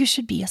thing. Like, you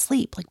should be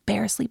asleep. Like,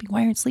 Bear is sleeping. Why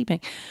aren't you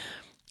sleeping?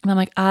 And I'm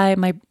like,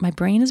 my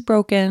brain is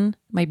broken.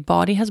 My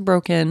body has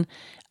broken.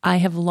 I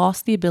have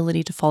lost the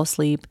ability to fall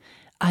asleep.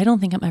 I don't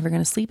think I'm ever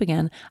going to sleep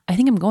again. I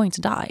think I'm going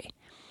to die.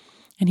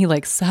 And he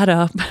like sat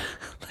up,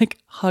 like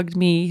hugged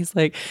me. He's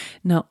like,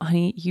 no,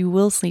 honey, you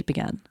will sleep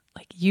again.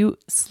 Like you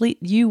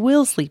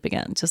will sleep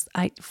again.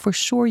 For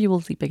sure you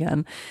will sleep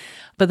again.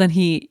 But then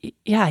he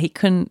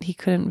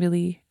couldn't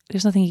really,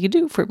 there's nothing he could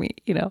do for me.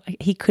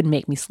 He couldn't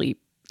make me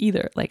sleep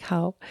either. Like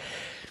how?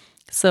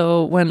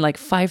 So when like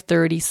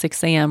 5:30,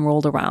 6 a.m.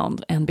 rolled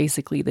around and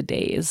basically the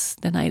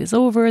night is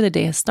over, the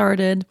day has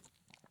started,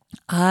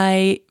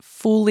 I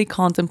fully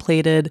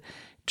contemplated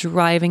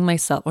asking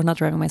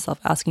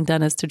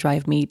Dennis to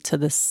drive me to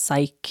the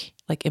psych,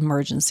 like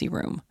emergency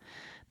room.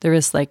 There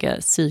is like a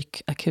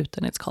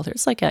psykakuten, it's called here.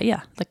 It's like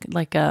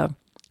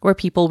where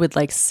people with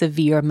like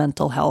severe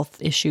mental health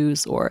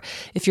issues, or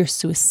if you're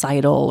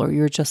suicidal or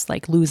you're just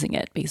like losing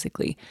it,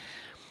 basically.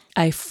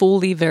 I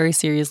fully, very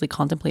seriously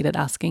contemplated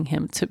asking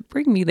him to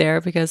bring me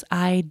there because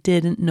I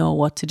didn't know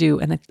what to do.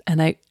 And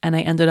I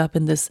ended up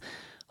in this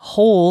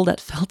hole that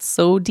felt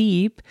so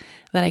deep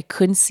that I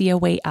couldn't see a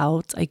way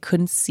out. I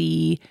couldn't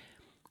see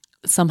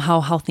somehow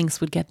how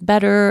things would get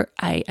better.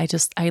 I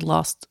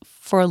lost,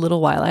 for a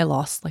little while, I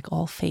lost like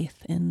all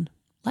faith in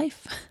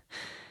life.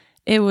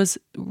 It was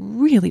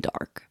really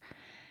dark.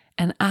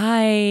 And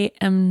I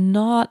am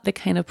not the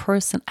kind of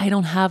person, I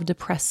don't have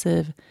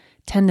depressive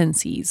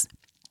tendencies.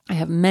 I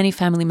have many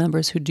family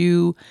members who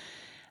do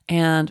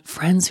and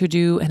friends who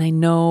do. And I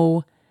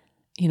know,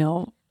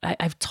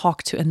 I've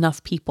talked to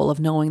enough people of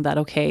knowing that,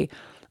 okay,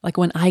 like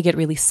when I get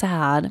really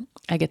sad,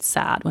 I get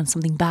sad. When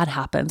something bad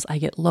happens, I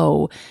get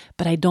low,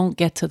 but I don't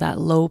get to that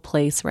low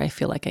place where I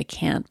feel like I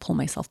can't pull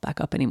myself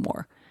back up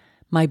anymore.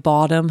 My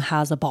bottom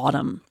has a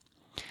bottom.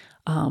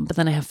 But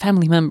then I have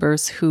family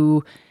members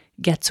who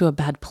get to a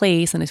bad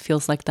place and it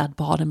feels like that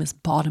bottom is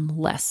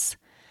bottomless.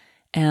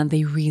 And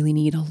they really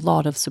need a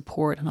lot of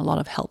support and a lot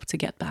of help to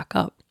get back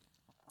up.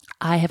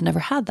 I have never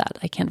had that.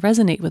 I can't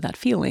resonate with that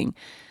feeling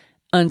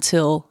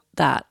until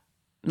that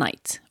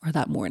night or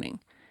that morning.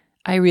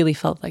 I really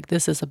felt like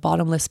this is a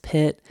bottomless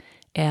pit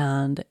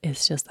and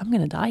it's just, I'm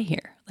going to die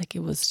here. Like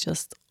it was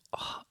just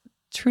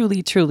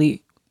truly,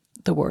 truly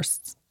the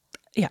worst.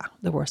 Yeah,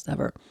 the worst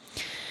ever.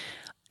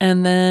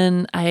 And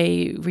then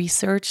I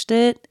researched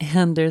it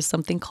and there's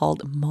something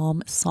called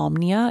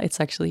momsomnia. It's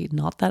actually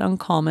not that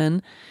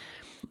uncommon.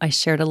 I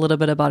shared a little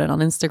bit about it on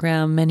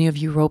Instagram. Many of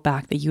you wrote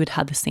back that you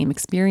had the same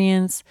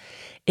experience.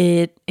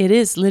 It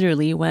is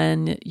literally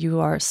when you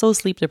are so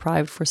sleep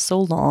deprived for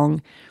so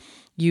long,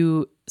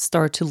 you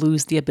start to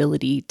lose the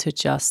ability to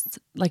just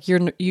like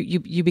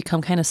you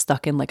become kind of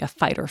stuck in like a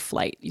fight or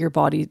flight. Your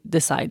body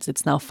decides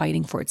it's now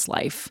fighting for its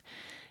life.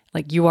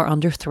 Like you are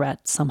under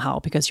threat somehow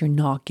because you're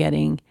not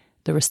getting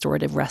the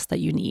restorative rest that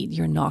you need.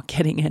 You're not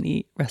getting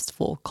any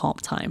restful, calm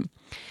time.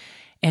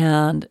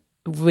 And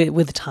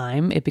with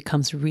time, it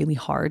becomes really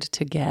hard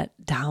to get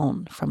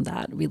down from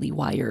that really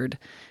wired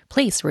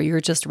place where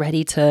you're just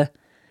ready to,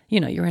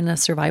 you're in a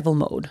survival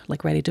mode,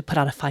 like ready to put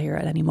out a fire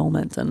at any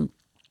moment. And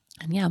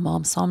yeah,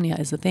 momsomnia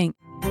is the thing.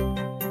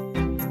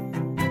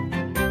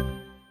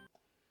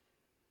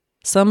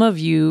 Some of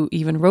you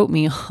even wrote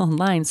me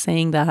online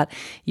saying that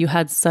you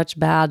had such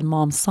bad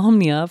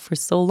momsomnia for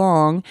so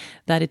long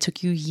that it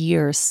took you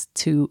years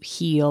to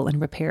heal and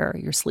repair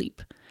your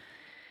sleep.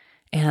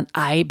 And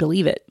I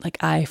believe it. Like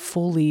I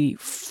fully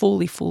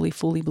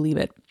believe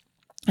it.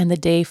 And the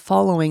day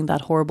following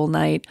that horrible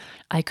night,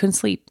 I couldn't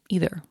sleep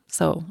either.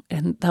 So,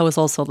 and that was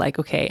also like,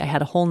 okay, I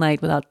had a whole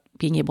night without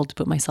being able to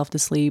put myself to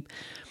sleep.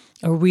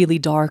 A really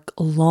dark,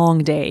 long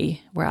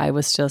day where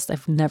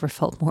I've never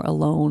felt more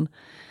alone.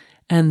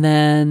 And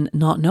then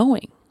not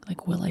knowing,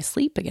 like, will I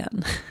sleep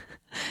again?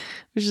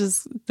 Which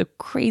is the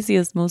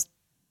craziest, most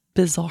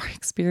bizarre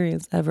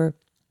experience ever.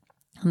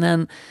 And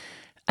then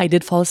I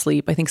did fall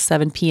asleep, I think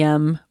 7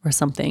 p.m. or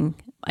something.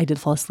 I did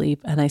fall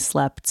asleep and I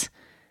slept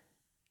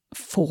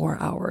 4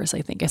 hours,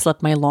 I think. I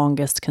slept my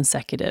longest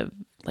consecutive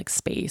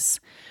space.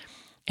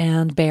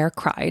 And Bear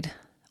cried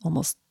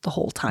almost the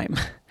whole time.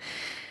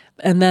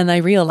 And then I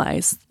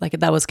realized,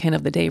 that was kind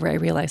of the day where I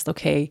realized,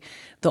 okay,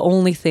 the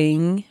only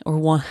thing or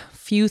one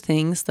few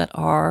things that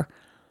are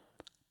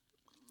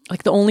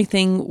the only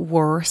thing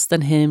worse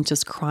than him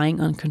just crying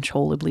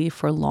uncontrollably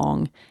for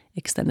long,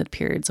 extended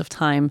periods of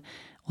time,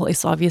 well,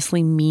 it's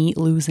obviously me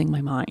losing my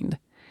mind.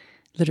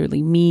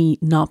 Literally me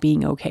not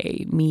being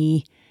okay,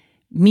 me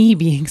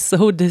being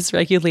so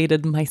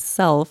dysregulated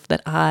myself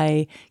that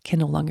I can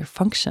no longer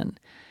function.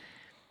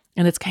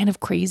 And it's kind of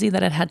crazy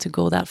that it had to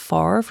go that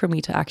far for me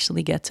to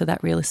actually get to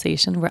that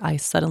realization where I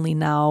suddenly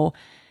now,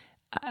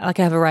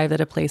 I've arrived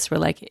at a place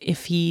where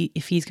if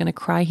he's going to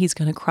cry, he's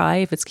going to cry.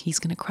 If he's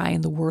going to cry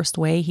in the worst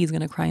way, he's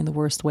going to cry in the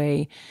worst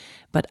way.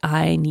 But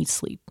I need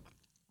sleep.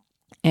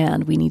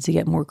 And we need to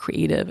get more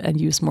creative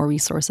and use more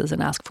resources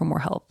and ask for more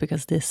help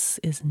because this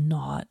is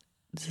not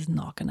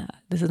going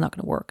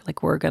to work. I'm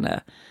going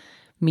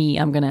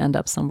to end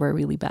up somewhere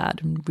really bad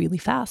and really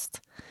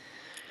fast.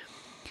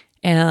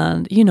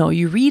 And,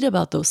 you read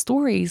about those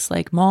stories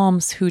like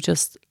moms who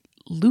just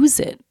lose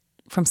it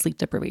from sleep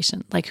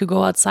deprivation, who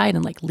go outside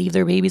and leave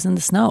their babies in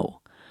the snow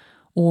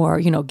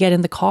or, get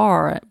in the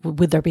car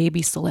with their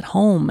baby still at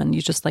home. And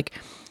you just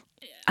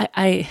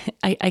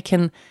I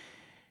can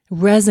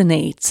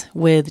resonate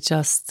with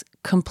just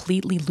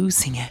completely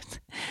losing it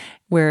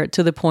where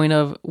to the point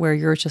of where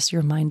your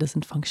mind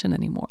doesn't function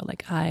anymore.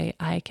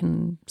 I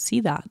can see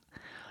that.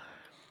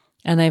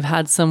 And I've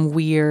had some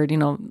weird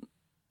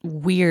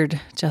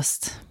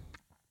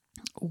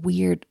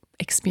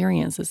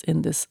experiences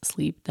in this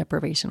sleep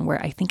deprivation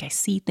where I think I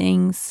see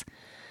things,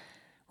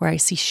 where I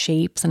see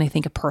shapes and I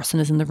think a person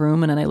is in the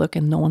room and then I look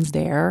and no one's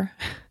there.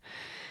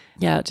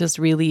 Yeah, just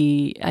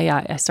really,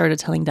 I started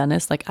telling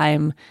Dennis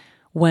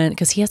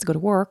because he has to go to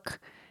work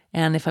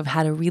and if I've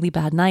had a really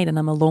bad night and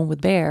I'm alone with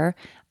Bear,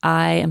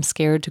 I am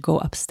scared to go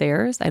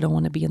upstairs. I don't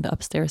want to be in the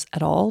upstairs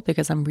at all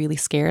because I'm really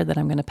scared that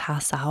I'm going to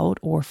pass out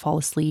or fall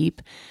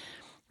asleep,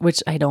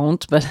 which I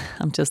don't, but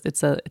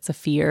it's a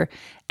fear,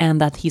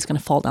 and that he's going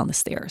to fall down the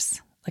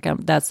stairs.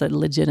 That's a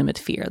legitimate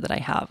fear that I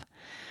have.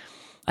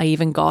 I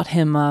even got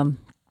him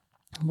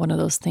one of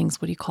those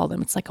things. What do you call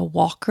them? It's like a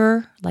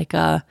walker, like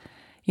a,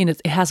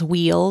 it has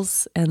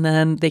wheels, and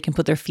then they can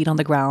put their feet on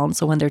the ground.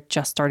 So when they're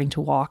just starting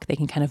to walk, they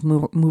can kind of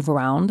move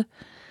around.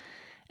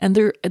 And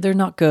they're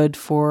not good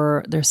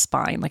for their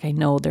spine. Like I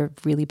know they're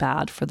really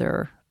bad for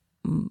their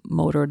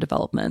motor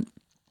development.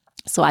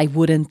 So I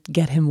wouldn't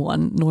get him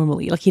one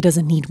normally. Like he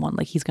doesn't need one.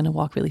 Like he's going to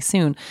walk really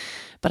soon.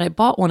 But I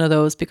bought one of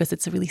those because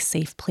it's a really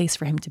safe place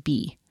for him to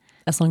be.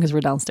 As long as we're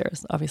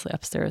downstairs. Obviously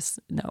upstairs,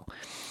 no.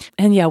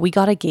 And yeah, we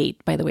got a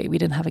gate, by the way. We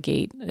didn't have a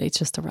gate. It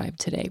just arrived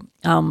today.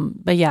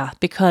 But yeah,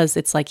 because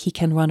it's like he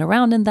can run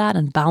around in that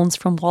and bounce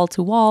from wall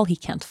to wall. He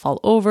can't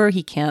fall over.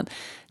 He can't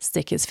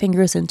stick his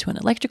fingers into an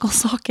electrical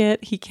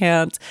socket. He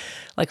can't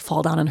like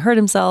fall down and hurt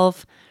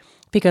himself.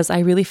 Because I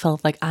really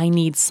felt like I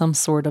need some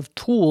sort of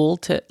tool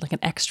to like an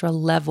extra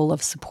level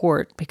of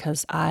support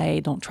because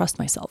I don't trust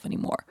myself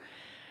anymore.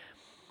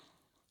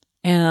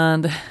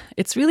 And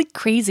it's really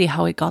crazy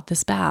how it got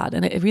this bad.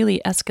 And it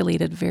really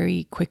escalated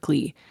very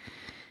quickly.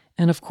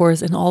 And of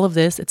course, in all of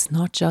this, it's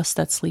not just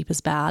that sleep is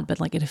bad, but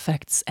like it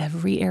affects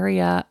every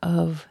area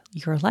of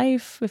your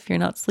life. If you're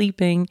not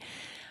sleeping,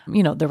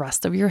 the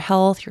rest of your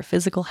health, your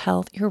physical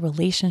health, your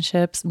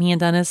relationships. Me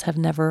and Dennis have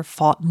never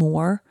fought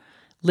more,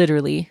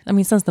 literally. I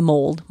mean, since the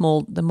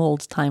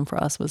mold time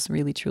for us was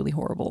really, truly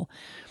horrible.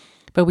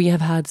 But we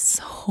have had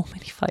so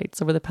many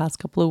fights over the past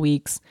couple of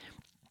weeks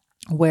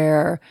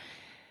where,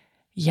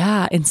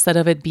 yeah, instead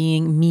of it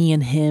being me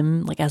and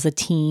him, like as a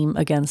team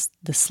against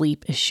the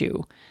sleep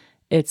issue,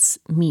 it's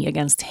me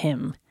against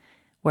him,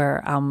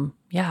 where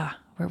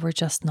we're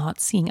just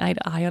not seeing eye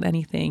to eye on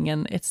anything.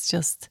 And it's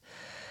just,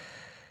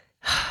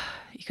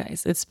 you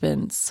guys, it's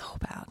been so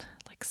bad,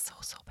 like so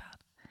bad.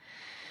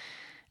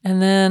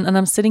 And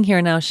I'm sitting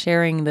here now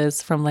sharing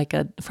this from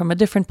a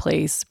different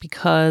place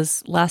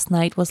because last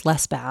night was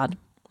less bad.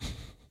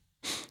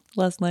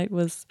 Last night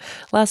was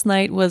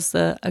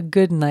a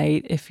good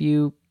night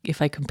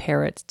if I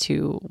compare it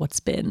to what's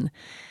been,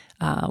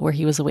 where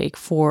he was awake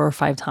 4 or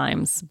 5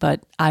 times,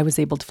 but I was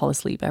able to fall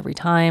asleep every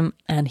time,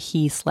 and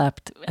he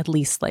slept at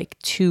least like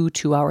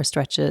 2-hour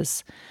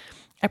stretches.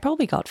 I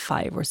probably got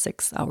 5 or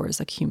 6 hours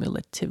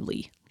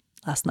accumulatively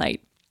last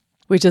night,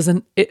 which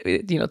isn't,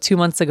 2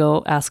 months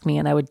ago, ask me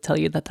and I would tell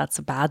you that that's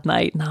a bad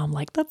night. Now I'm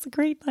like, that's a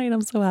great night.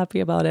 I'm so happy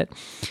about it.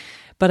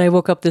 But I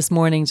woke up this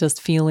morning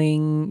just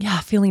feeling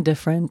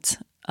different.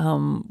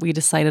 We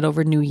decided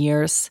over New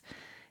Year's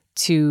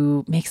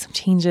to make some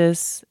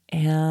changes,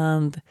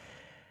 and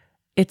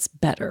it's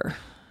better.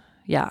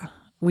 Yeah,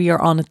 we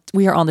are on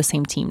the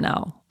same team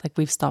now. Like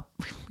we've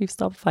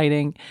stopped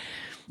fighting.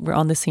 We're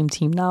on the same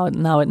team now.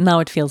 Now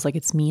it feels like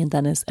it's me and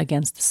Dennis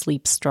against the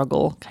sleep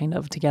struggle, kind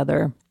of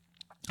together.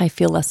 I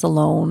feel less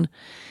alone.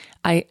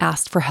 I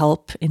asked for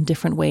help in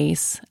different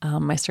ways.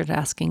 I started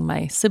asking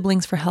my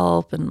siblings for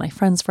help and my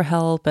friends for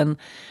help, and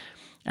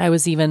I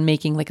was even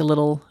making like a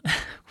little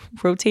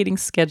rotating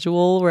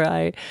schedule where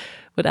I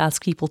would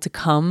ask people to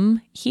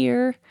come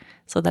here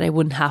so that I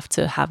wouldn't have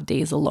to have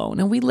days alone.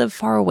 And we live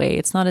far away.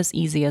 It's not as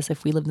easy as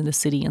if we lived in the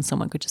city and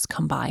someone could just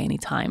come by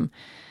anytime.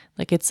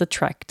 Like it's a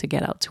trek to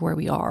get out to where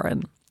we are.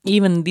 And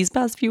even these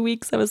past few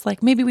weeks, I was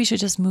like, maybe we should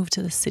just move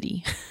to the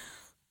city.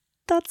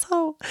 That's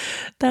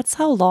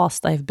how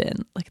lost I've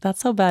been. Like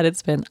that's how bad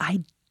it's been.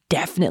 I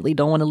definitely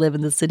don't want to live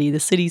in the city.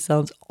 The city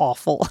sounds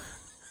awful.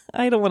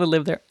 I don't want to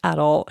live there at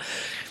all.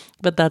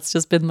 But that's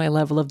just been my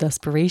level of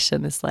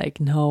desperation. It's like,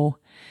 no,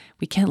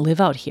 we can't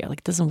live out here. Like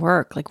it doesn't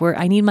work. Like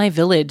I need my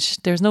village.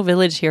 There's no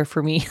village here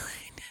for me.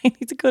 I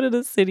need to go to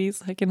the city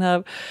so I can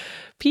have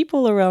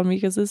people around me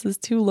because this is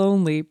too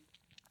lonely.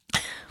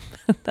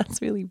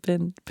 That's really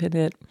been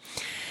it.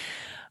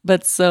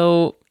 But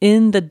so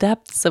in the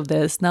depths of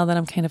this, now that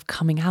I'm kind of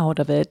coming out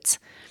of it,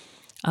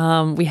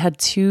 we had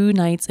 2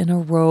 nights in a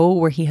row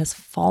where he has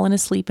fallen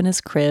asleep in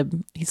his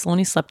crib. He's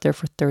only slept there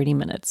for 30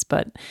 minutes,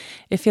 but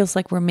it feels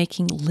like we're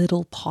making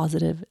little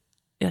positive,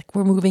 like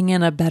we're moving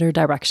in a better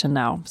direction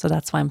now. So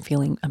that's why I'm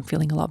feeling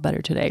a lot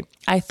better today.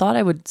 I thought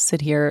I would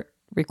sit here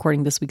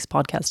recording this week's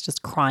podcast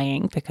just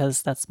crying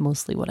because that's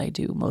mostly what I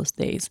do most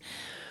days.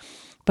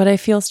 But I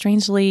feel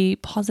strangely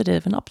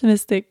positive and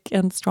optimistic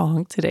and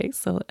strong today.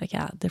 So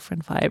yeah,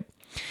 different vibe.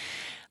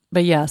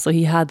 But yeah, so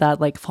he had that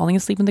like falling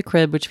asleep in the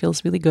crib, which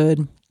feels really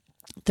good.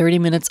 30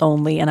 minutes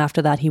only. And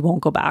after that, he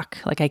won't go back.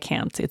 Like I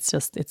can't.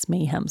 It's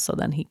mayhem. So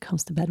then he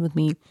comes to bed with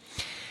me.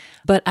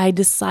 But I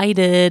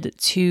decided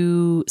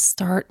to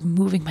start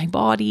moving my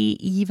body,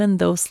 even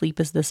though sleep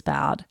is this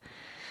bad.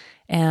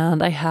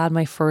 And I had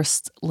my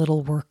first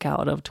little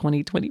workout of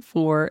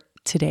 2024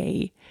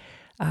 today.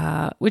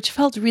 Which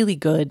felt really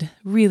good,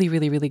 really,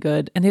 really, really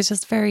good. And it's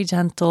just very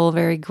gentle,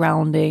 very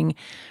grounding,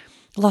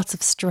 lots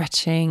of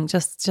stretching.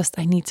 Just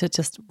I need to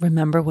just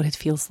remember what it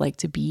feels like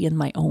to be in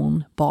my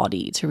own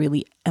body, to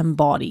really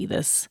embody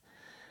this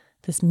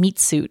meat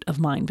suit of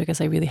mine, because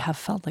I really have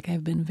felt like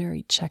I've been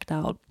very checked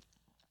out.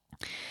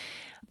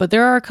 But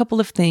there are a couple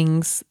of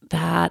things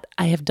that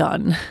I have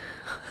done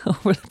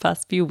over the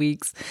past few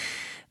weeks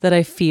that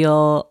I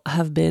feel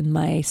have been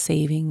my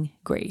saving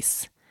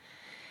grace.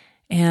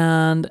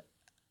 And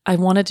I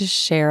wanted to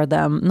share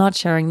them, not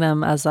sharing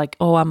them as like,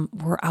 oh,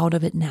 we're out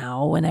of it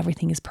now and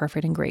everything is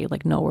perfect and great.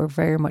 Like, no, we're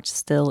very much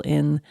still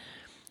in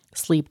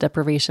sleep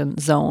deprivation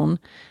zone.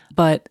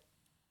 But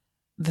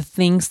the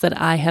things that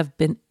I have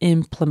been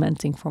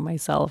implementing for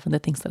myself and the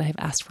things that I have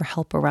asked for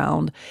help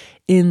around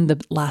in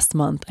the last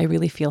month, I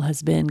really feel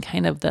has been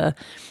kind of I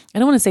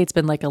don't want to say it's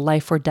been like a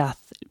life or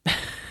death,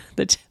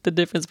 the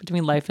difference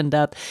between life and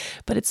death,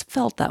 but it's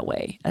felt that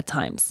way at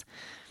times.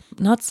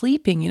 Not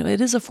sleeping,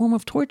 it is a form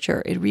of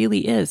torture. It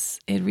really is.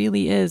 It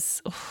really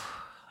is.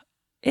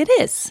 It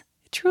is.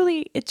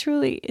 It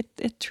truly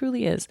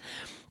is.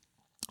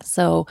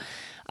 So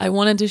I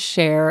wanted to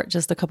share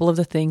just a couple of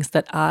the things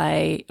that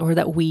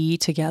we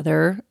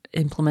together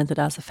implemented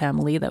as a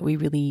family that we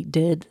really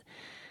did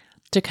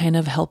to kind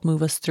of help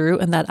move us through,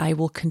 and that I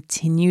will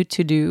continue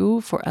to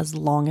do for as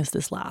long as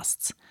this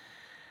lasts.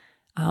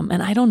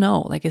 And I don't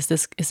know, like, is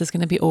this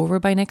going to be over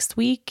by next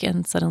week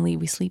and suddenly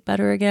we sleep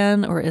better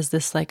again? Or is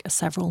this like a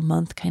several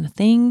month kind of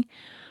thing?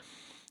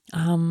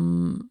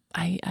 I'm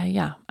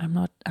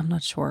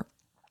not sure.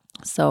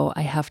 So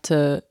I have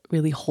to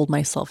really hold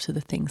myself to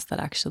the things that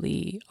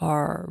actually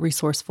are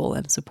resourceful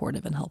and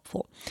supportive and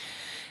helpful.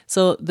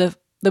 So the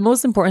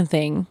most important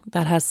thing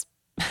that has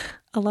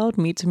allowed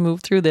me to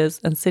move through this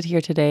and sit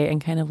here today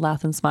and kind of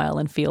laugh and smile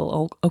and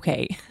feel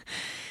okay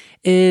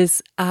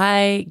is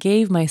I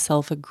gave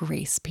myself a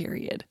grace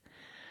period.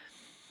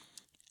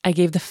 I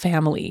gave the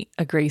family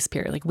a grace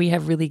period. Like, we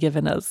have really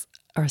given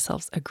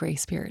ourselves a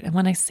grace period. And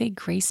when I say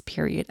grace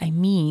period, I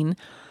mean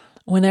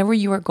whenever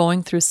you are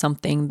going through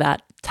something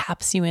that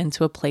taps you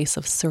into a place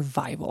of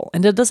survival.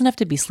 And it doesn't have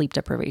to be sleep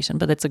deprivation,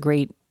 but it's a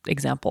great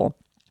example.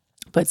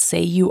 But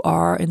say you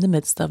are in the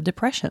midst of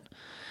depression.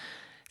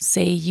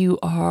 Say you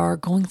are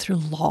going through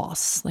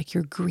loss, like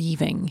you're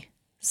grieving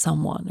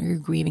someone or you're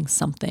grieving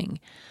something.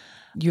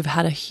 You've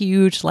had a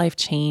huge life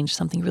change,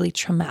 something really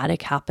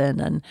traumatic happened,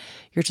 and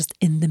you're just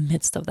in the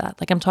midst of that.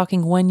 Like, I'm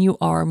talking when you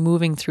are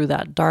moving through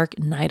that dark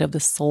night of the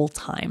soul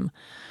time.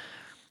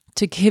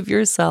 To give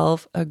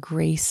yourself a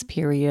grace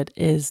period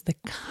is the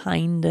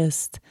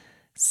kindest,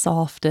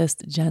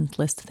 softest,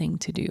 gentlest thing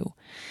to do.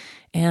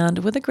 And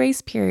with a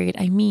grace period,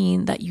 I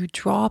mean that you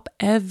drop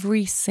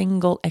every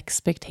single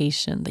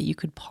expectation that you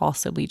could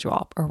possibly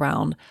drop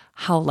around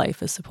how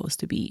life is supposed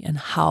to be and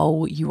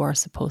how you are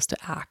supposed to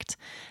act,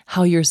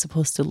 how you're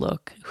supposed to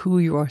look, who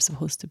you are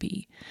supposed to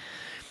be.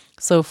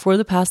 So for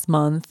the past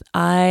month,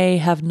 I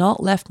have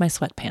not left my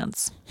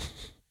sweatpants.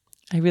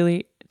 I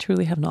really,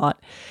 truly have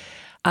not.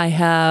 I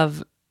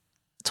have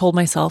told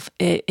myself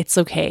it's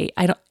okay.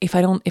 If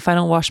I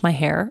don't wash my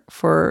hair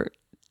for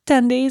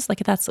 10 days, like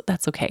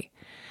that's okay.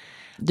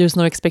 There's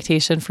no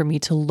expectation for me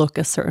to look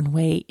a certain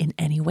way in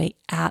any way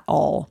at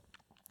all.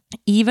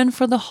 Even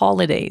for the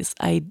holidays,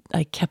 I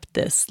kept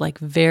this like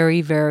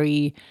very,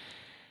 very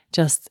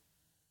just,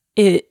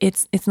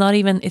 it's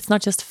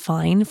not just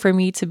fine for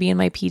me to be in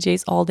my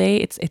PJs all day.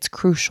 It's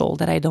crucial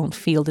that I don't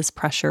feel this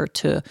pressure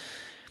to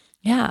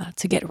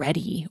get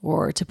ready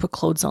or to put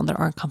clothes on that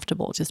aren't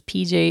comfortable. Just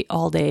PJ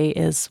all day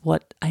is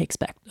what I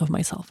expect of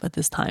myself at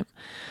this time.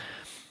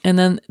 And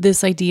then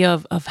this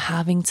idea of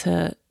having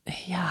to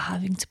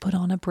put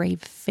on a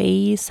brave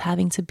face,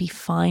 having to be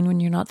fine when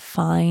you're not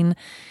fine,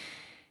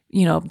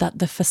 that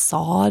the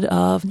facade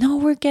of, no,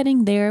 we're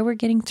getting there, we're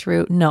getting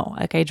through. No,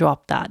 like, I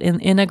dropped that.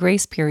 In a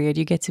grace period,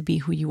 you get to be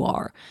who you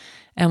are.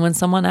 And when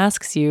someone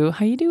asks you,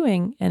 how you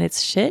doing? And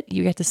it's shit,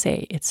 you get to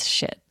say, it's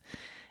shit.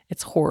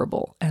 It's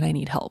horrible and I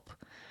need help.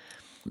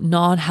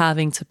 Not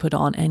having to put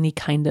on any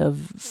kind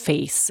of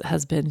face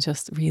has been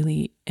just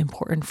really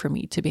important for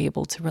me to be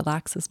able to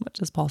relax as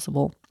much as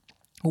possible.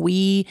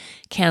 We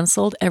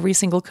canceled every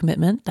single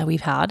commitment that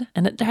we've had,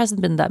 and there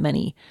hasn't been that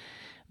many,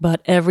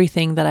 but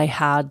everything that I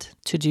had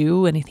to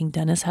do, anything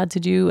Dennis had to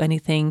do,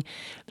 anything,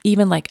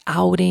 even like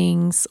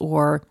outings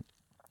or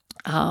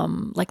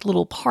like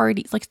little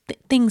parties, like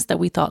things that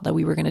we thought that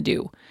we were going to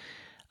do,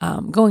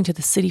 going to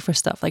the city for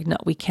stuff. Like, no,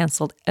 we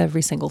canceled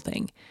every single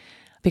thing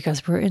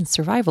because we're in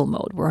survival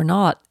mode. We're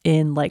not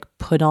in like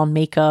put on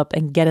makeup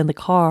and get in the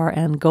car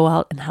and go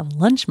out and have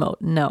lunch mode.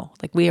 No,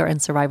 like, we are in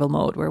survival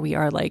mode where we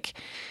are like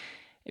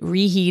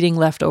reheating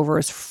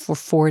leftovers for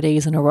 4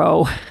 days in a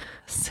row,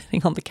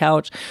 sitting on the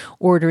couch,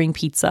 ordering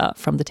pizza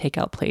from the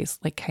takeout place,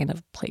 like kind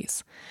of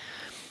place.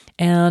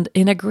 And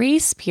in a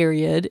grace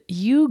period,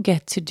 you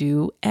get to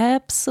do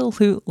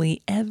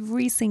absolutely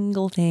every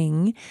single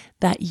thing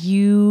that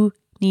you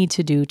need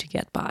to do to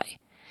get by.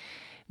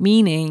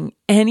 Meaning,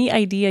 any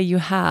idea you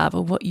have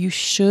of what you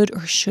should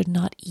or should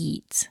not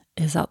eat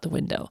is out the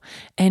window.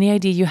 Any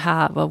idea you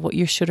have of what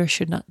you should or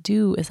should not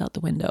do is out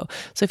the window.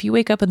 So if you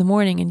wake up in the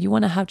morning and you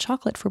want to have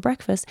chocolate for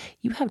breakfast,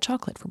 you have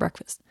chocolate for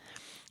breakfast.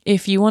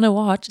 If you want to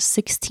watch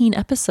 16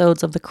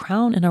 episodes of The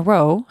Crown in a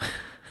row,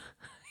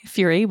 if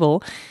you're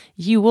able,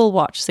 you will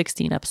watch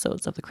 16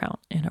 episodes of The Crown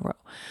in a row.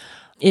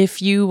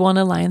 If you want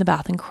to lie in the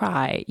bath and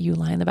cry, you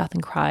lie in the bath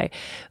and cry.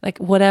 Like,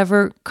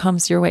 whatever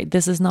comes your way.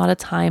 This is not a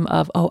time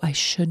of, oh, I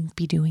shouldn't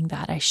be doing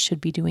that. I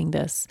should be doing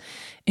this.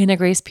 In a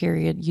grace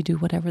period, you do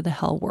whatever the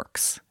hell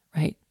works,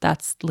 right?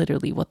 That's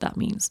literally what that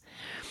means.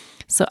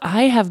 So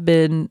I have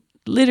been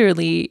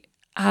literally,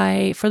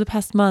 for the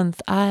past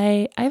month,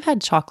 I've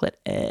had chocolate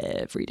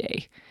every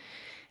day.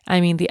 I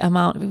mean, the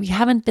amount, we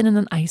haven't been in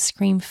an ice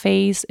cream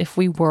phase. If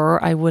we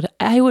were, I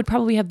would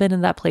probably have been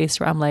in that place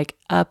where I'm like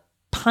a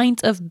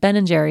pint of Ben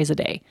and Jerry's a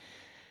day.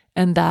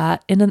 And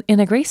that in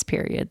a grace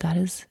period, that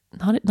is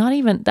not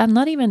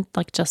even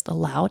like just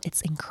allowed,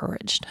 it's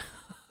encouraged.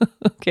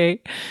 Okay.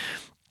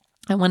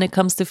 And when it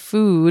comes to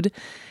food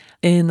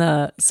in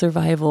a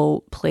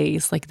survival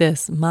place like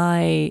this,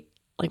 my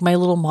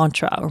little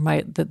mantra or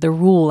the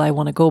rule I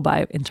want to go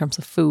by in terms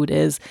of food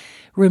is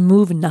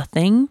remove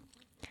nothing,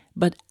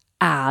 but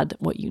add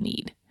what you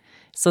need.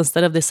 So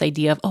instead of this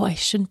idea of, oh, I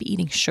shouldn't be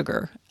eating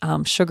sugar,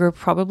 sugar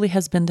probably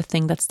has been the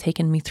thing that's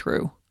taken me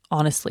through,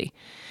 honestly.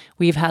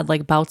 We've had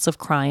like bouts of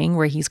crying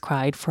where he's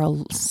cried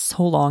for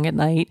so long at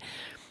night,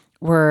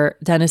 where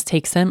Dennis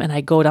takes him and I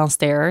go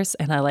downstairs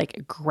and I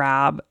like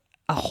grab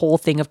a whole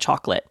thing of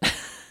chocolate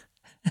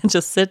and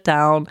just sit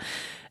down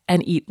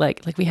and eat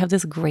like we have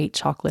this great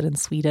chocolate in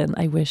Sweden.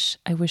 I wish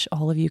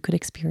all of you could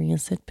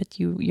experience it, but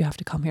you have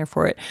to come here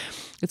for it.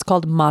 It's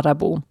called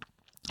Marabou.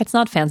 It's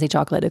not fancy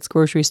chocolate. It's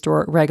grocery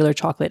store regular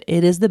chocolate.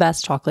 It is the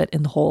best chocolate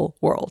in the whole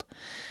world,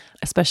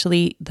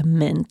 especially the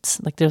mint.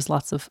 Like there's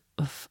lots of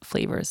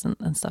flavors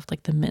and stuff,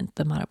 like the mint,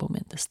 the Marabou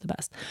mint is the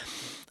best.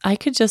 I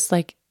could just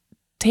like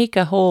take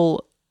a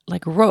whole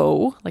like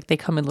row, like they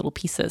come in little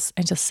pieces,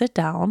 and just sit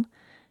down,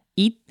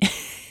 eat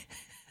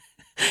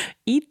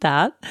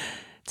that,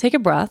 take a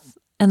breath,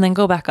 and then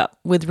go back up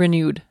with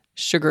renewed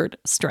sugared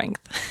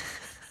strength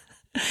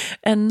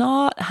and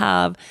not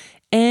have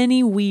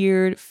any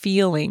weird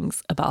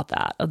feelings about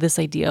that, of this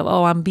idea of,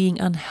 oh, I'm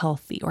being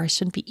unhealthy, or I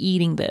shouldn't be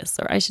eating this,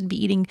 or I should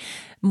be eating,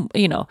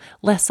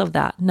 less of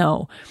that.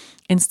 No.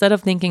 Instead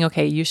of thinking,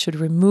 okay, you should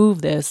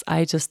remove this,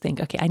 I just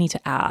think, okay, I need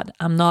to add.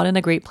 I'm not in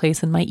a great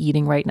place in my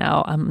eating right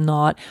now. I'm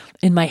not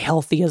in my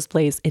healthiest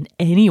place in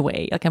any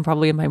way. Like I'm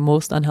probably in my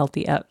most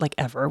unhealthy like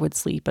ever with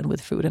sleep and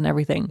with food and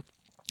everything.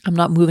 I'm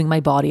not moving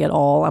my body at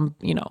all.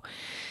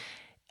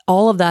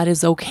 All of that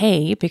is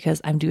okay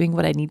because I'm doing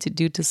what I need to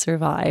do to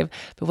survive.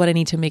 But what I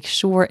need to make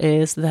sure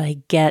is that I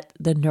get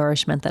the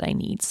nourishment that I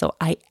need. So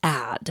I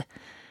add.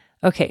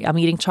 Okay, I'm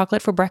eating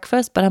chocolate for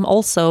breakfast, but I'm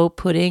also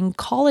putting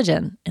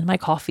collagen in my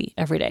coffee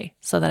every day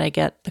so that I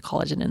get the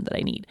collagen in that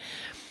I need.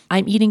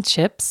 I'm eating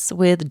chips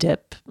with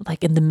dip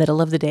like in the middle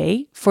of the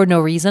day for no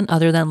reason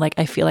other than like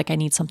I feel like I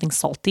need something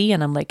salty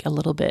and I'm like a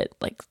little bit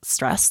like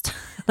stressed.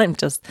 I'm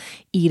just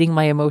eating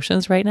my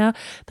emotions right now.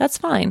 That's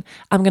fine.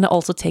 I'm going to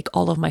also take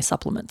all of my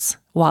supplements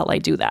while I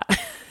do that.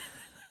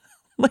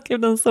 Like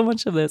I've done so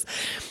much of this.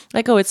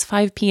 Like, oh, it's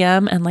 5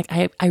 p.m. and like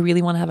I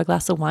really want to have a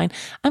glass of wine.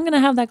 I'm going to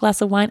have that glass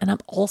of wine and I'm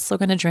also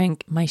going to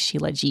drink my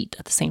Shilajit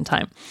at the same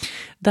time.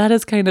 That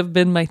has kind of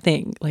been my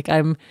thing. Like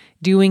I'm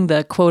doing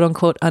the quote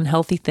unquote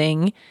unhealthy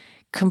thing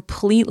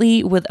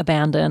completely with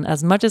abandon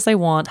as much as I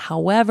want.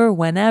 However,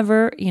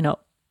 whenever,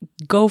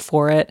 go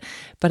for it.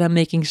 But I'm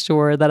making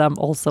sure that I'm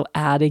also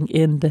adding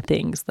in the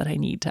things that I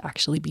need to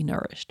actually be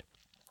nourished.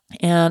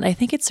 And I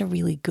think it's a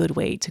really good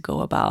way to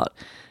go about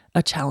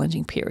a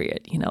challenging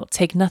period.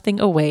 Take nothing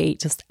away,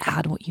 just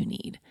add what you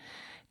need.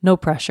 No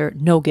pressure,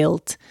 no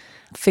guilt.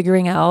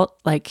 Figuring out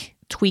like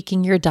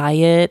tweaking your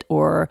diet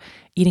or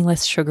eating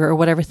less sugar or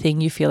whatever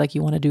thing you feel like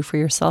you want to do for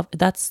yourself.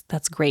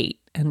 That's great.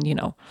 And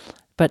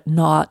but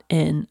not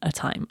in a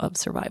time of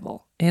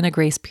survival. In a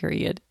grace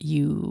period,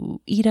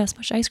 you eat as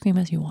much ice cream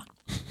as you want.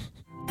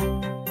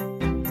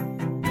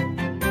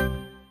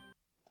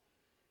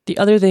 The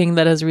other thing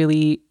that has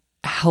really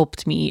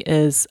helped me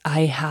is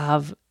I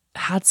have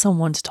had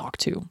someone to talk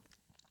to.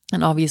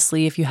 And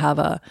obviously, if you have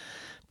a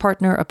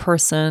partner, a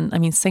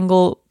person,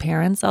 single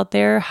parents out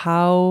there,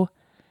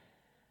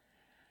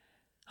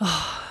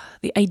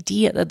 the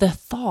idea, the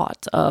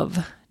thought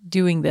of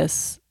doing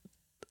this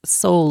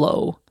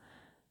solo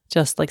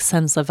just like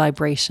sends a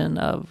vibration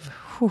of,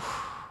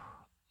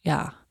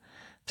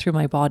 through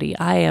my body.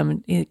 I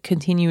am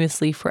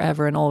continuously,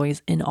 forever, and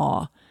always in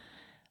awe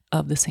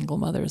of the single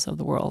mothers of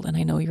the world. And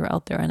I know you're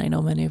out there and I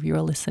know many of you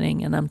are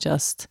listening, and I'm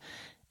just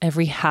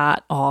every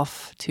hat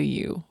off to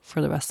you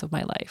for the rest of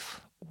my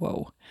life.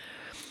 Whoa.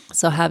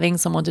 So having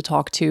someone to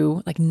talk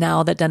to, like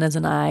now that Dennis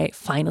and I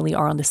finally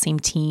are on the same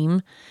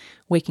team,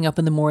 waking up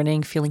in the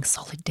morning, feeling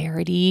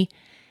solidarity,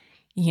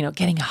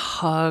 getting a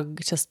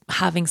hug, just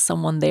having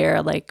someone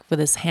there, like with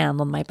his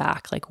hand on my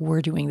back, like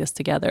we're doing this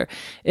together.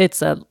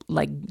 It's a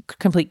like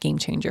complete game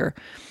changer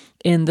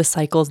in the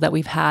cycles that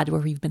we've had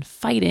where we've been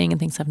fighting and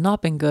things have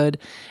not been good.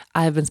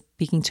 I've been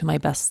speaking to my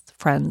best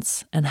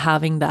friends and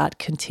having that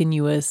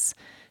continuous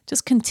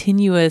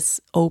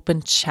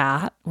open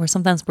chat where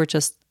sometimes we're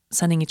just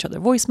sending each other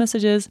voice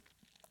messages,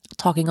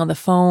 talking on the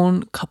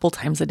phone a couple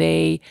times a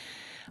day,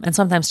 and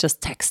sometimes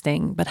just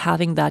texting, but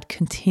having that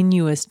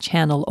continuous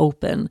channel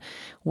open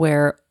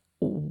where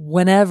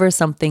whenever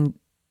something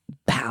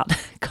bad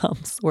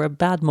comes or a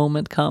bad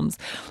moment comes,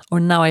 or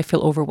now I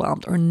feel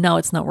overwhelmed, or now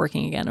it's not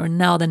working again, or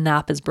now the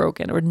nap is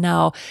broken, or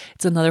now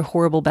it's another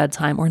horrible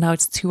bedtime, or now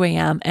it's 2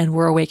 a.m. and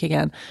we're awake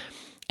again.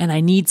 And I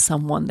need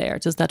someone there,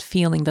 just that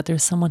feeling that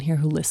there's someone here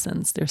who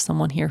listens. There's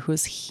someone here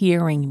who's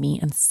hearing me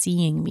and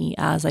seeing me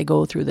as I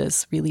go through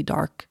this really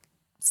dark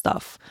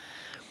stuff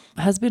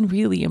has been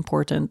really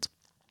important.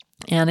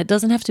 And it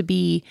doesn't have to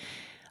be,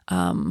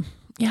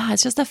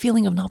 it's just a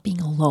feeling of not being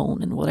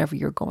alone in whatever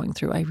you're going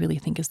through. I really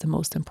think is the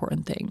most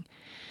important thing.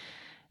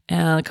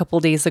 And a couple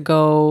of days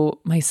ago,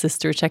 my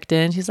sister checked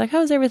in. She's like,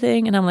 how's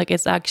everything? And I'm like,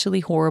 it's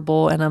actually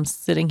horrible. And I'm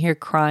sitting here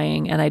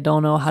crying and I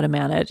don't know how to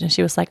manage. And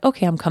she was like,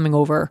 okay, I'm coming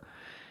over.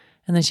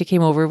 And then she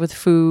came over with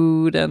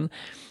food and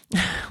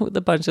with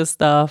a bunch of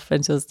stuff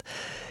and just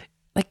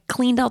like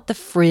cleaned out the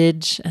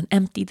fridge and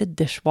emptied the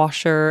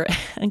dishwasher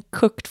and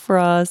cooked for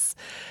us.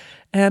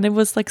 And it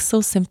was like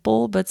so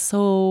simple, but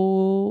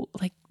so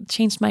like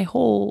changed my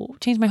whole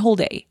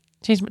day.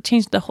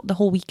 Changed the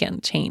whole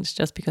weekend changed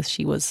just because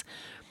she was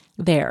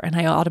there, and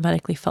I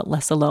automatically felt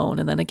less alone.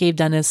 And then it gave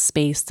Dennis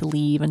space to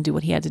leave and do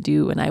what he had to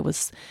do, and I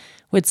was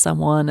with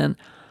someone. And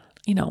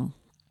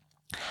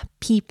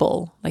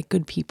people, like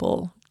good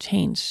people,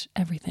 change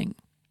everything.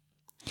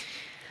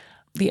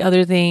 The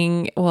other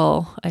thing,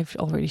 well, I've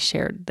already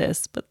shared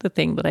this, but the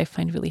thing that I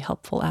find really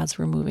helpful as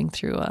we're moving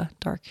through a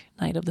dark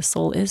night of the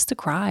soul is to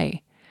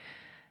cry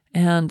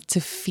and to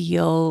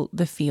feel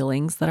the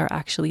feelings that are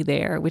actually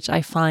there, which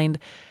I find,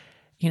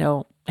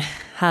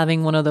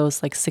 having one of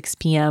those like 6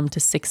 p.m. to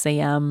 6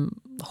 a.m.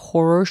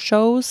 horror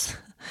shows.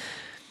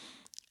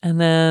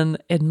 And then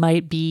it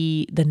might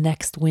be the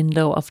next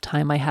window of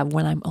time I have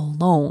when I'm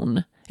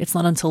alone. It's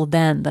not until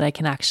then that I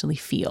can actually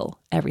feel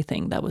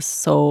everything that was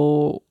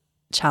so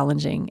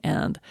challenging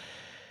and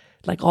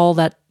like all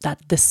that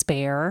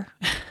despair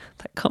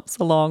that comes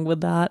along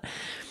with that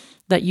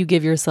you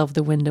give yourself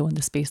the window and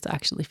the space to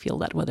actually feel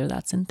that, whether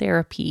that's in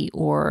therapy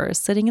or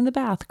sitting in the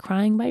bath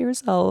crying by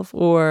yourself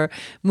or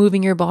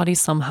moving your body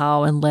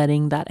somehow and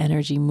letting that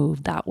energy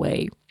move that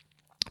way.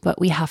 But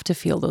we have to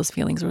feel those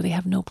feelings or they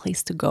have no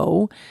place to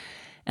go.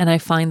 And I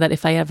find that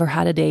if I ever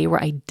had a day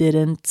where I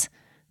didn't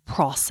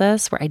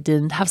process, where I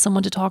didn't have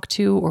someone to talk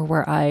to, or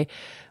where I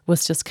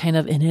was just kind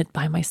of in it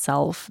by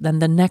myself, then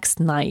the next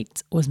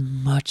night was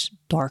much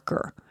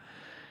darker.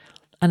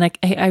 And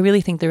I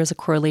really think there is a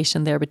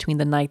correlation there between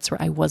the nights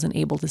where I wasn't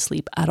able to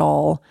sleep at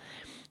all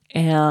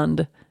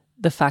and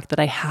the fact that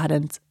I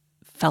hadn't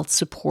felt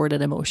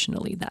supported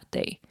emotionally that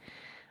day.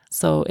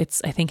 So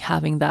it's, I think,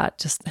 having that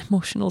just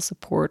emotional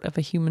support of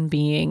a human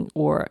being,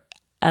 or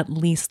at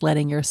least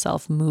letting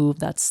yourself move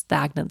that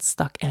stagnant,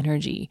 stuck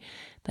energy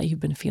that you've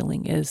been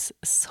feeling is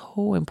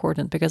so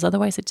important, because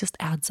otherwise it just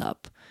adds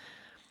up.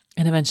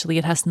 And eventually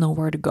it has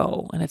nowhere to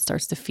go, and it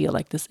starts to feel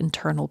like this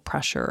internal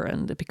pressure,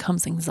 and it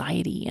becomes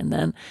anxiety. And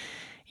then,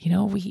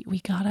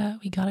 we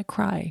gotta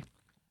cry.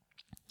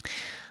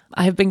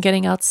 I've been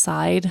getting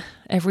outside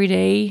every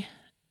day,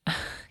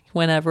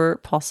 whenever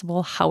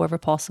possible, however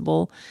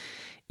possible,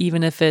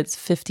 even if it's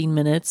 15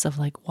 minutes of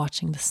like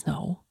watching the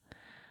snow,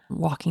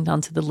 walking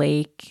down to the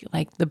lake,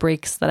 like the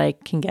breaks that I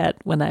can get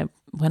when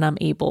I'm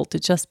able to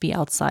just be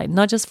outside,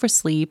 not just for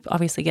sleep.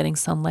 Obviously getting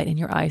sunlight in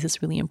your eyes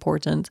is really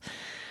important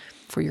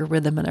for your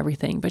rhythm and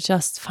everything, but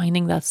just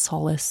finding that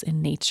solace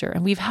in nature.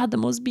 And we've had the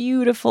most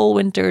beautiful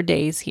winter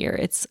days here.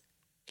 It's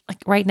like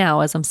right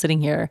now, as I'm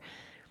sitting here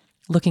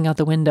looking out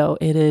the window,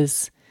 it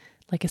is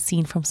like a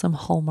scene from some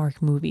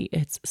Hallmark movie.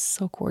 It's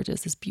so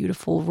gorgeous, this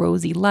beautiful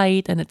rosy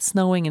light, and it's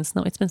snowing and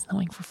snow. It's been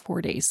snowing for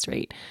 4 days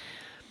straight.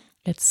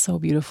 It's so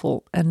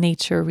beautiful, and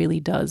nature really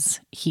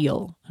does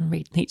heal, and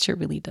nature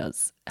really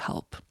does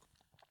help.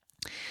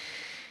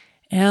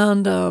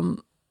 And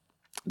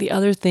the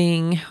other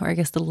thing, or I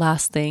guess the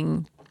last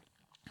thing,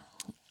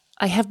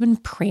 I have been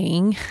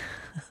praying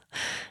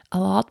a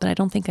lot, but I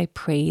don't think I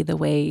pray the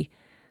way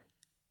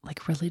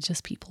like religious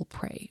people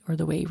pray or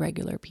the way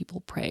regular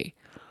people pray.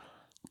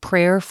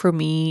 Prayer for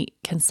me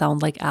can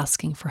sound like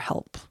asking for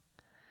help.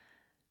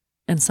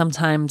 And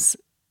sometimes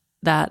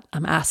that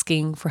I'm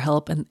asking for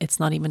help and it's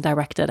not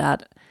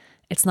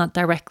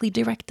directly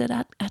directed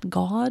at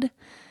God.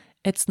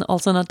 It's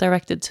also not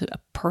directed to a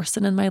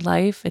person in my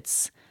life.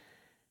 It's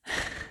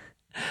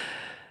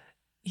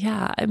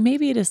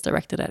maybe it is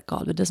directed at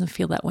God, but it doesn't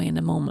feel that way in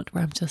a moment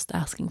where I'm just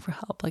asking for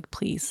help. Like,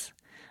 please,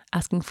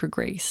 asking for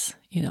grace.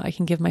 I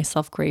can give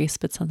myself grace,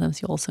 but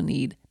sometimes you also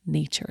need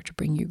nature to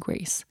bring you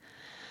grace.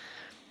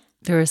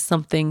 There is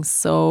something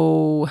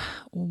so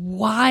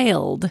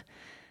wild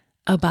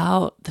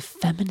about the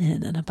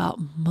feminine and about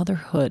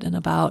motherhood and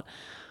about,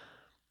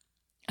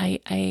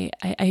 I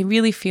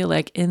really feel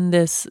like in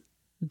this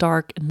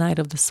dark night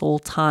of the soul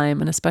time,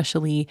 and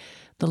especially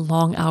the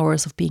long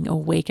hours of being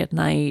awake at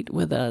night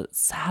with a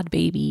sad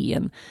baby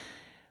and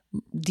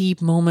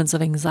deep moments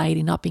of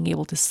anxiety, not being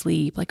able to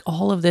sleep, like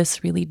all of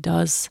this really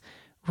does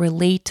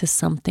relate to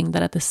something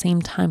that at the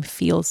same time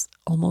feels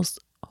almost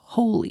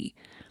holy.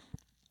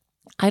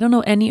 I don't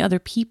know any other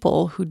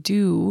people who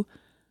do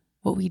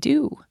what we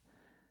do.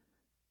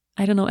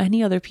 I don't know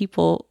any other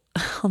people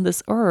on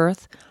this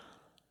earth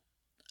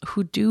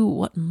who do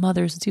what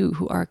mothers do,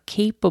 who are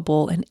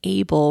capable and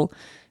able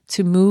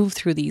to move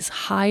through these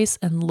highs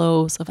and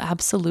lows of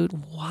absolute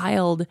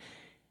wild,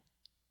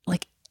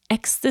 like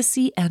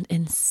ecstasy and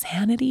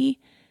insanity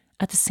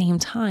at the same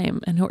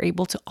time, and who are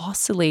able to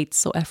oscillate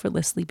so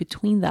effortlessly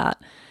between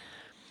that.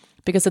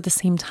 Because at the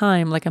same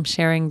time, like I'm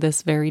sharing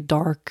this very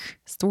dark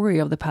story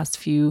of the past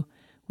few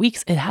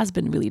weeks, it has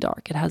been really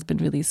dark. It has been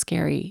really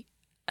scary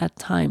at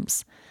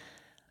times.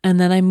 And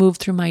then I move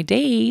through my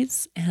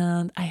days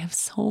and I have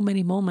so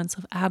many moments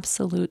of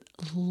absolute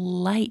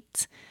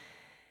light.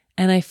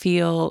 And I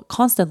feel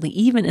constantly,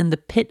 even in the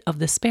pit of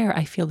despair,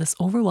 I feel this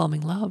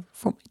overwhelming love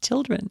for my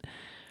children,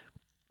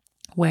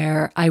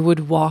 where I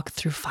would walk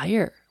through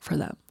fire for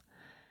them.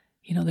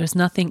 There's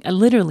nothing,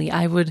 literally,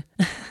 I would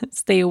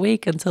stay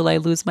awake until I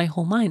lose my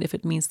whole mind if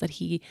it means that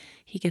he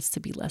gets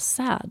to be less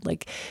sad.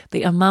 Like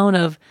the amount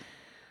of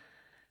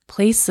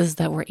places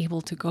that we're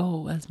able to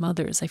go as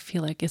mothers, I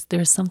feel like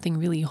there's something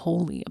really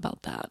holy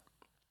about that.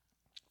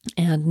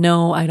 And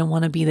no, I don't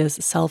want to be this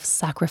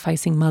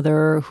self-sacrificing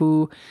mother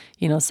who,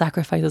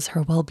 sacrifices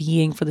her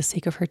well-being for the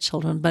sake of her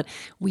children, but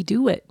we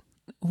do it.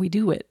 We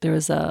do it. There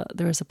is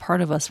a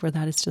part of us where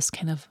that is just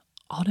kind of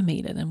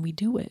automated, and we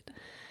do it.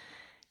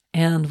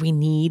 And we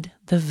need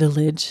the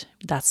village.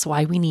 That's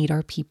why we need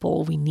our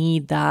people. We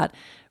need that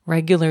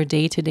regular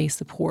day-to-day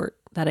support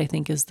that I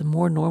think is the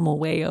more normal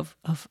way of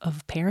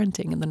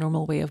parenting, and the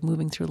normal way of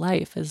moving through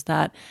life, is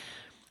that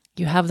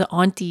you have the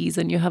aunties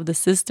and you have the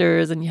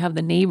sisters and you have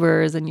the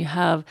neighbors and you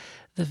have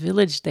the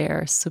village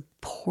there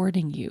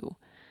supporting you,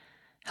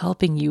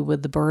 helping you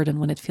with the burden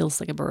when it feels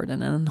like a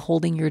burden, and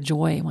holding your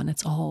joy when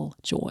it's all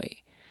joy.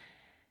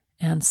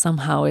 And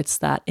somehow it's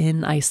that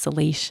in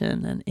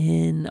isolation and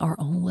in our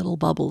own little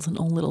bubbles and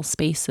own little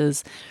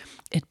spaces,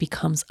 it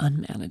becomes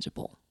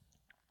unmanageable.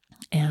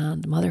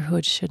 And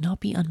motherhood should not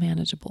be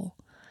unmanageable.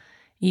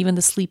 Even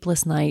the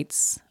sleepless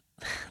nights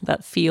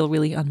that feel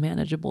really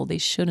unmanageable, they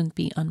shouldn't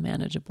be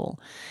unmanageable.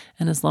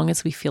 And as long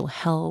as we feel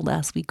held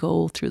as we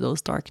go through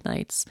those dark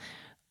nights,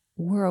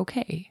 we're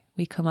okay.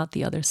 We come out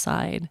the other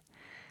side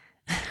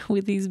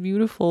with these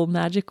beautiful,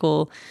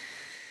 magical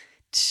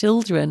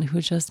children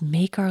who just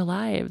make our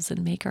lives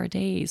and make our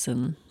days.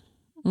 And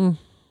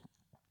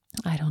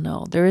I don't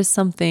know. There is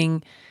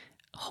something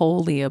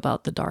holy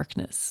about the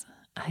darkness.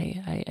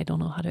 I don't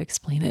know how to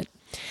explain it.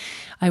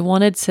 I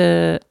wanted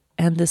to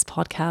end this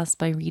podcast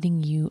by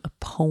reading you a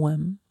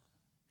poem.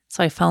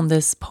 So I found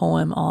this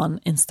poem on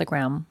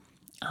Instagram.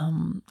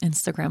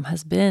 Instagram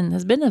has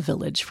been a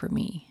village for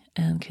me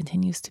and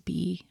continues to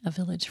be a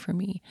village for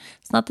me.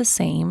 It's not the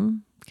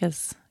same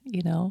because,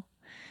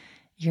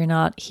 you're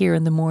not here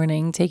in the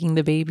morning taking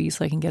the baby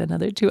so I can get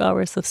another 2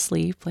 hours of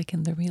sleep like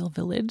in the real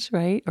village,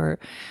 right? Or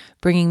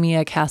bringing me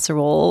a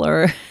casserole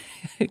or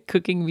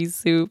cooking me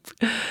soup.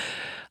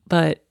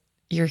 But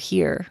you're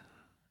here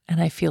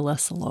and I feel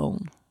less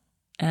alone.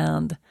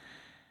 And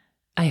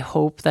I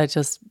hope that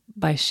just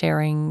by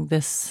sharing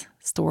this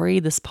story,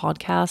 this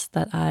podcast,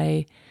 that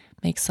I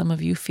make some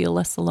of you feel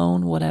less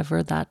alone,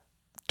 whatever that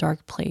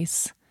dark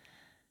place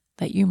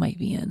that you might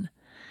be in.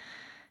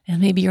 And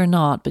maybe you're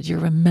not, but you're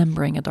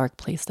remembering a dark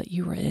place that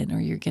you were in,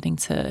 or you're getting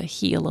to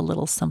heal a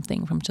little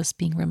something from just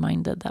being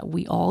reminded that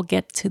we all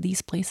get to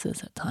these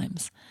places at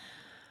times.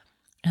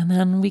 And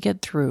then we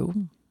get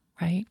through,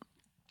 right?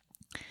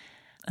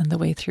 And the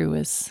way through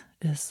is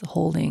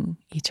holding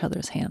each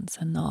other's hands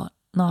and not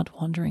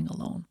wandering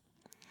alone.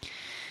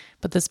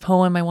 But this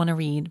poem I want to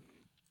read,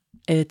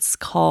 it's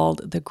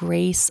called The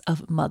Grace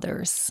of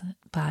Mothers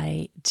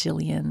by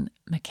Gillian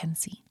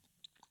Mackenzie.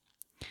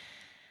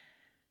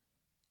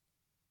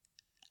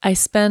 I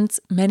spent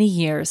many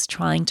years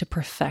trying to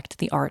perfect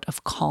the art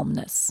of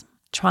calmness,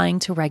 trying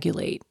to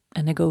regulate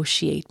and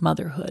negotiate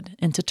motherhood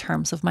into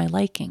terms of my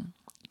liking,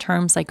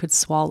 terms I could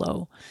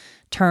swallow,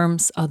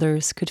 terms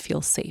others could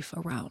feel safe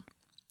around.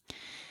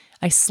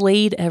 I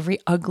slayed every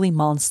ugly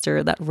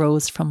monster that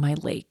rose from my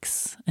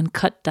lakes and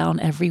cut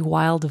down every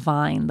wild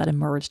vine that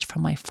emerged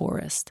from my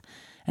forest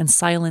and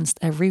silenced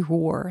every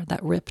roar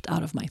that ripped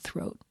out of my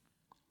throat.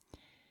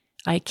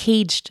 I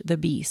caged the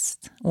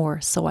beast, or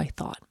so I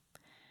thought,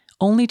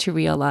 only to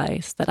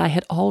realize that I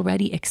had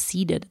already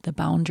exceeded the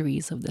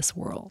boundaries of this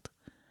world.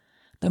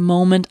 The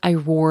moment I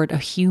roared a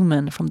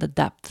human from the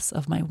depths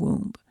of my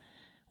womb,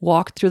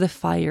 walked through the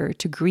fire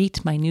to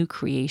greet my new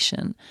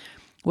creation,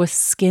 was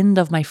skinned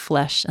of my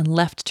flesh and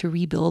left to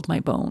rebuild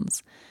my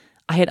bones,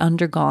 I had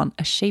undergone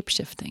a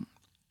shape-shifting,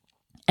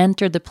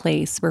 entered the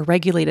place where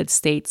regulated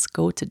states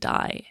go to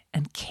die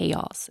and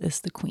chaos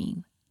is the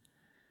queen.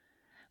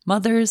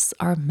 Mothers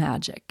are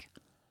magic.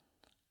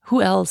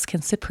 Who else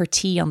can sip her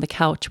tea on the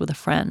couch with a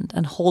friend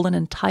and hold an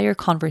entire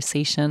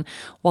conversation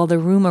while the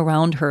room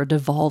around her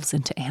devolves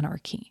into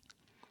anarchy?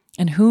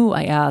 And who,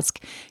 I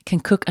ask, can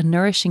cook a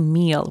nourishing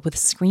meal with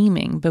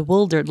screaming,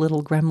 bewildered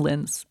little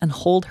gremlins and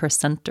hold her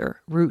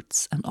center,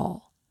 roots and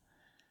all?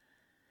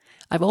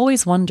 I've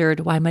always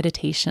wondered why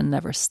meditation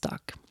never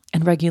stuck,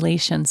 and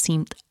regulation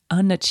seemed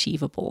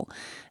unachievable,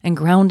 and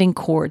grounding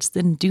cords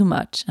didn't do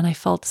much, and I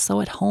felt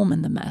so at home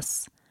in the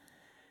mess.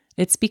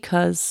 It's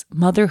because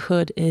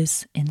motherhood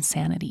is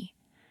insanity.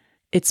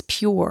 It's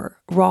pure,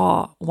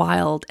 raw,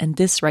 wild, and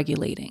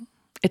dysregulating.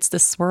 It's the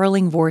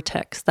swirling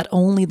vortex that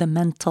only the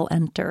mental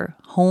enter,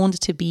 honed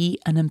to be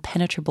an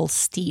impenetrable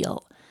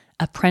steel,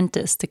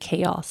 apprentice to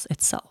chaos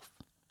itself.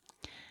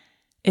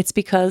 It's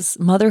because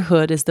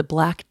motherhood is the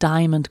black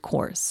diamond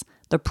course,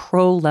 the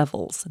pro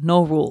levels,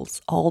 no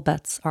rules, all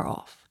bets are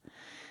off.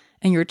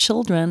 And your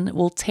children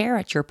will tear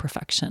at your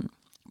perfection,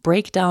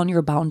 break down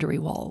your boundary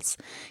walls,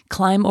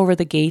 climb over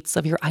the gates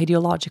of your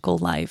ideological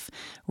life,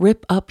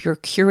 rip up your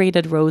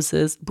curated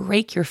roses,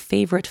 break your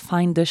favorite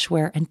fine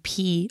dishware, and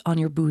pee on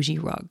your bougie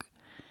rug.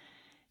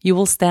 You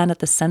will stand at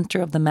the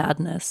center of the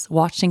madness,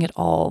 watching it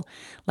all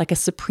like a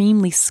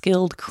supremely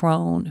skilled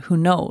crone who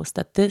knows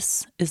that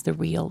this is the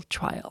real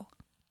trial.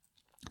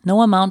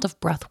 No amount of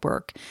breath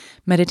work,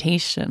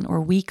 meditation,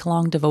 or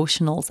week-long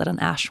devotionals at an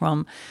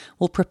ashram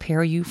will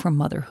prepare you for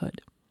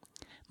motherhood.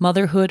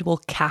 Motherhood will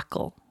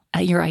cackle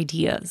at your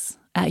ideas,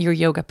 at your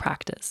yoga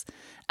practice,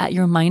 at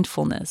your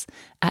mindfulness,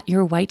 at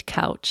your white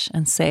couch,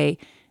 and say,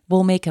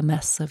 "We'll make a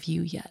mess of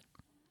you yet."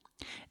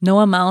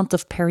 No amount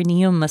of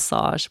perineum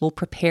massage will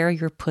prepare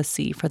your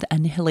pussy for the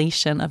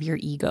annihilation of your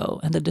ego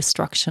and the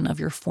destruction of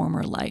your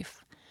former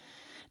life.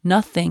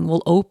 Nothing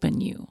will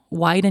open you,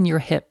 widen your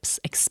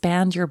hips,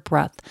 expand your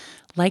breath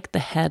like the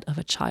head of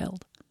a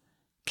child.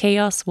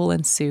 Chaos will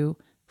ensue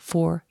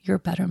for your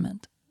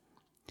betterment.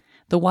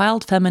 The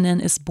wild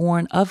feminine is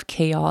born of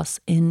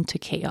chaos into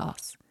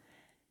chaos.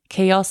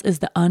 Chaos is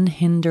the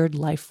unhindered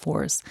life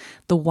force,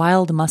 the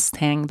wild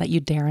Mustang that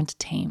you daren't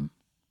tame.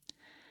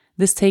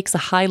 This takes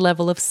a high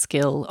level of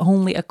skill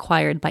only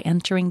acquired by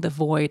entering the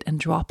void and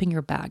dropping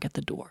your bag at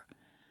the door.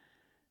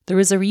 There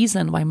is a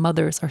reason why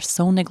mothers are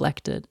so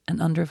neglected and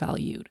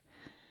undervalued.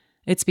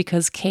 It's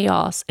because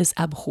chaos is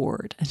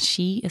abhorred and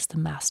she is the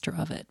master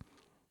of it.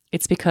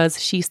 It's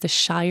because she's the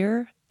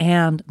Shire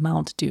and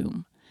Mount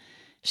Doom.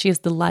 She is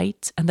the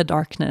light and the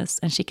darkness,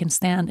 and she can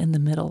stand in the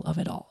middle of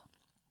it all.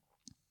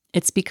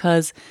 It's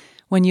because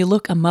when you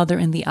look a mother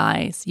in the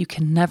eyes, you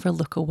can never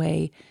look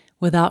away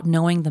without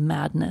knowing the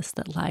madness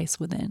that lies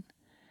within.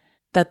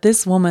 That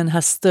this woman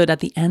has stood at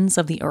the ends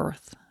of the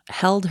earth,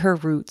 held her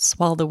roots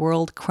while the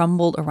world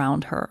crumbled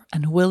around her,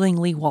 and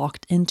willingly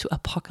walked into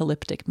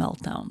apocalyptic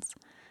meltdowns.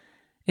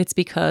 It's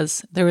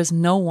because there is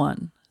no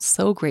one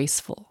so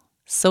graceful,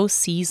 so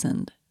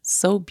seasoned,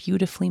 so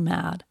beautifully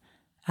mad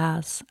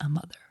as a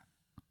mother.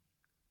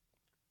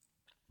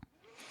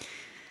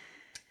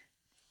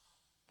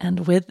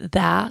 And with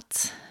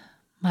that,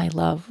 my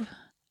love,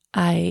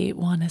 I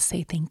want to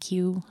say thank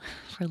you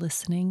for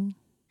listening.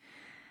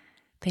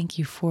 Thank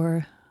you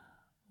for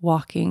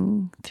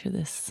walking through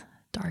this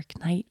dark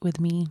night with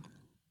me.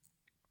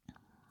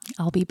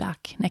 I'll be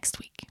back next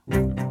week.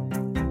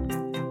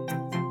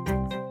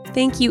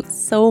 Thank you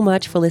so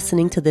much for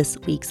listening to this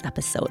week's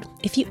episode.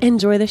 If you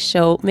enjoy the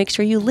show, make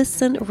sure you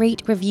listen,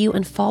 rate, review,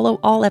 and follow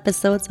all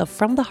episodes of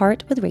From the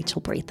Heart with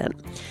Rachel Brathen.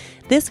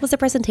 This was a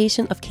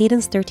presentation of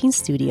Cadence 13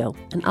 Studio,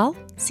 and I'll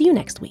see you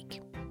next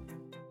week.